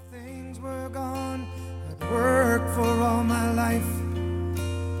all the things were gone. I'd worked for all my life,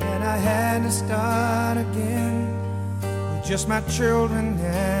 and and I had to start again with just my children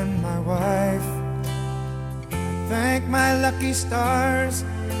and my wife. I thank my lucky stars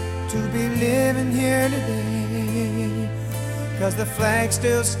to be living here today, 'cause the flag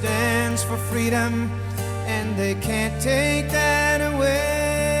still stands for freedom and they can't take that away.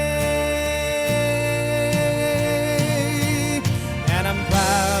 And I'm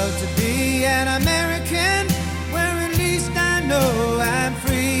proud to be an American, where at least I know I'm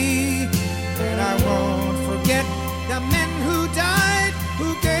free. And I won't forget the men who died, who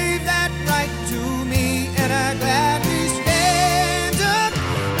gave that right to me. And I gladly stand up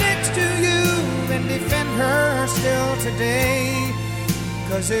next to you and defend her still today,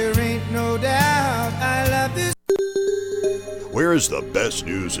 'cause there ain't no doubt I love this. Where's the best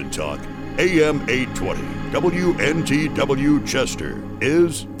news and talk? AM 820 WNTW Chester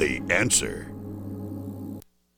is the answer.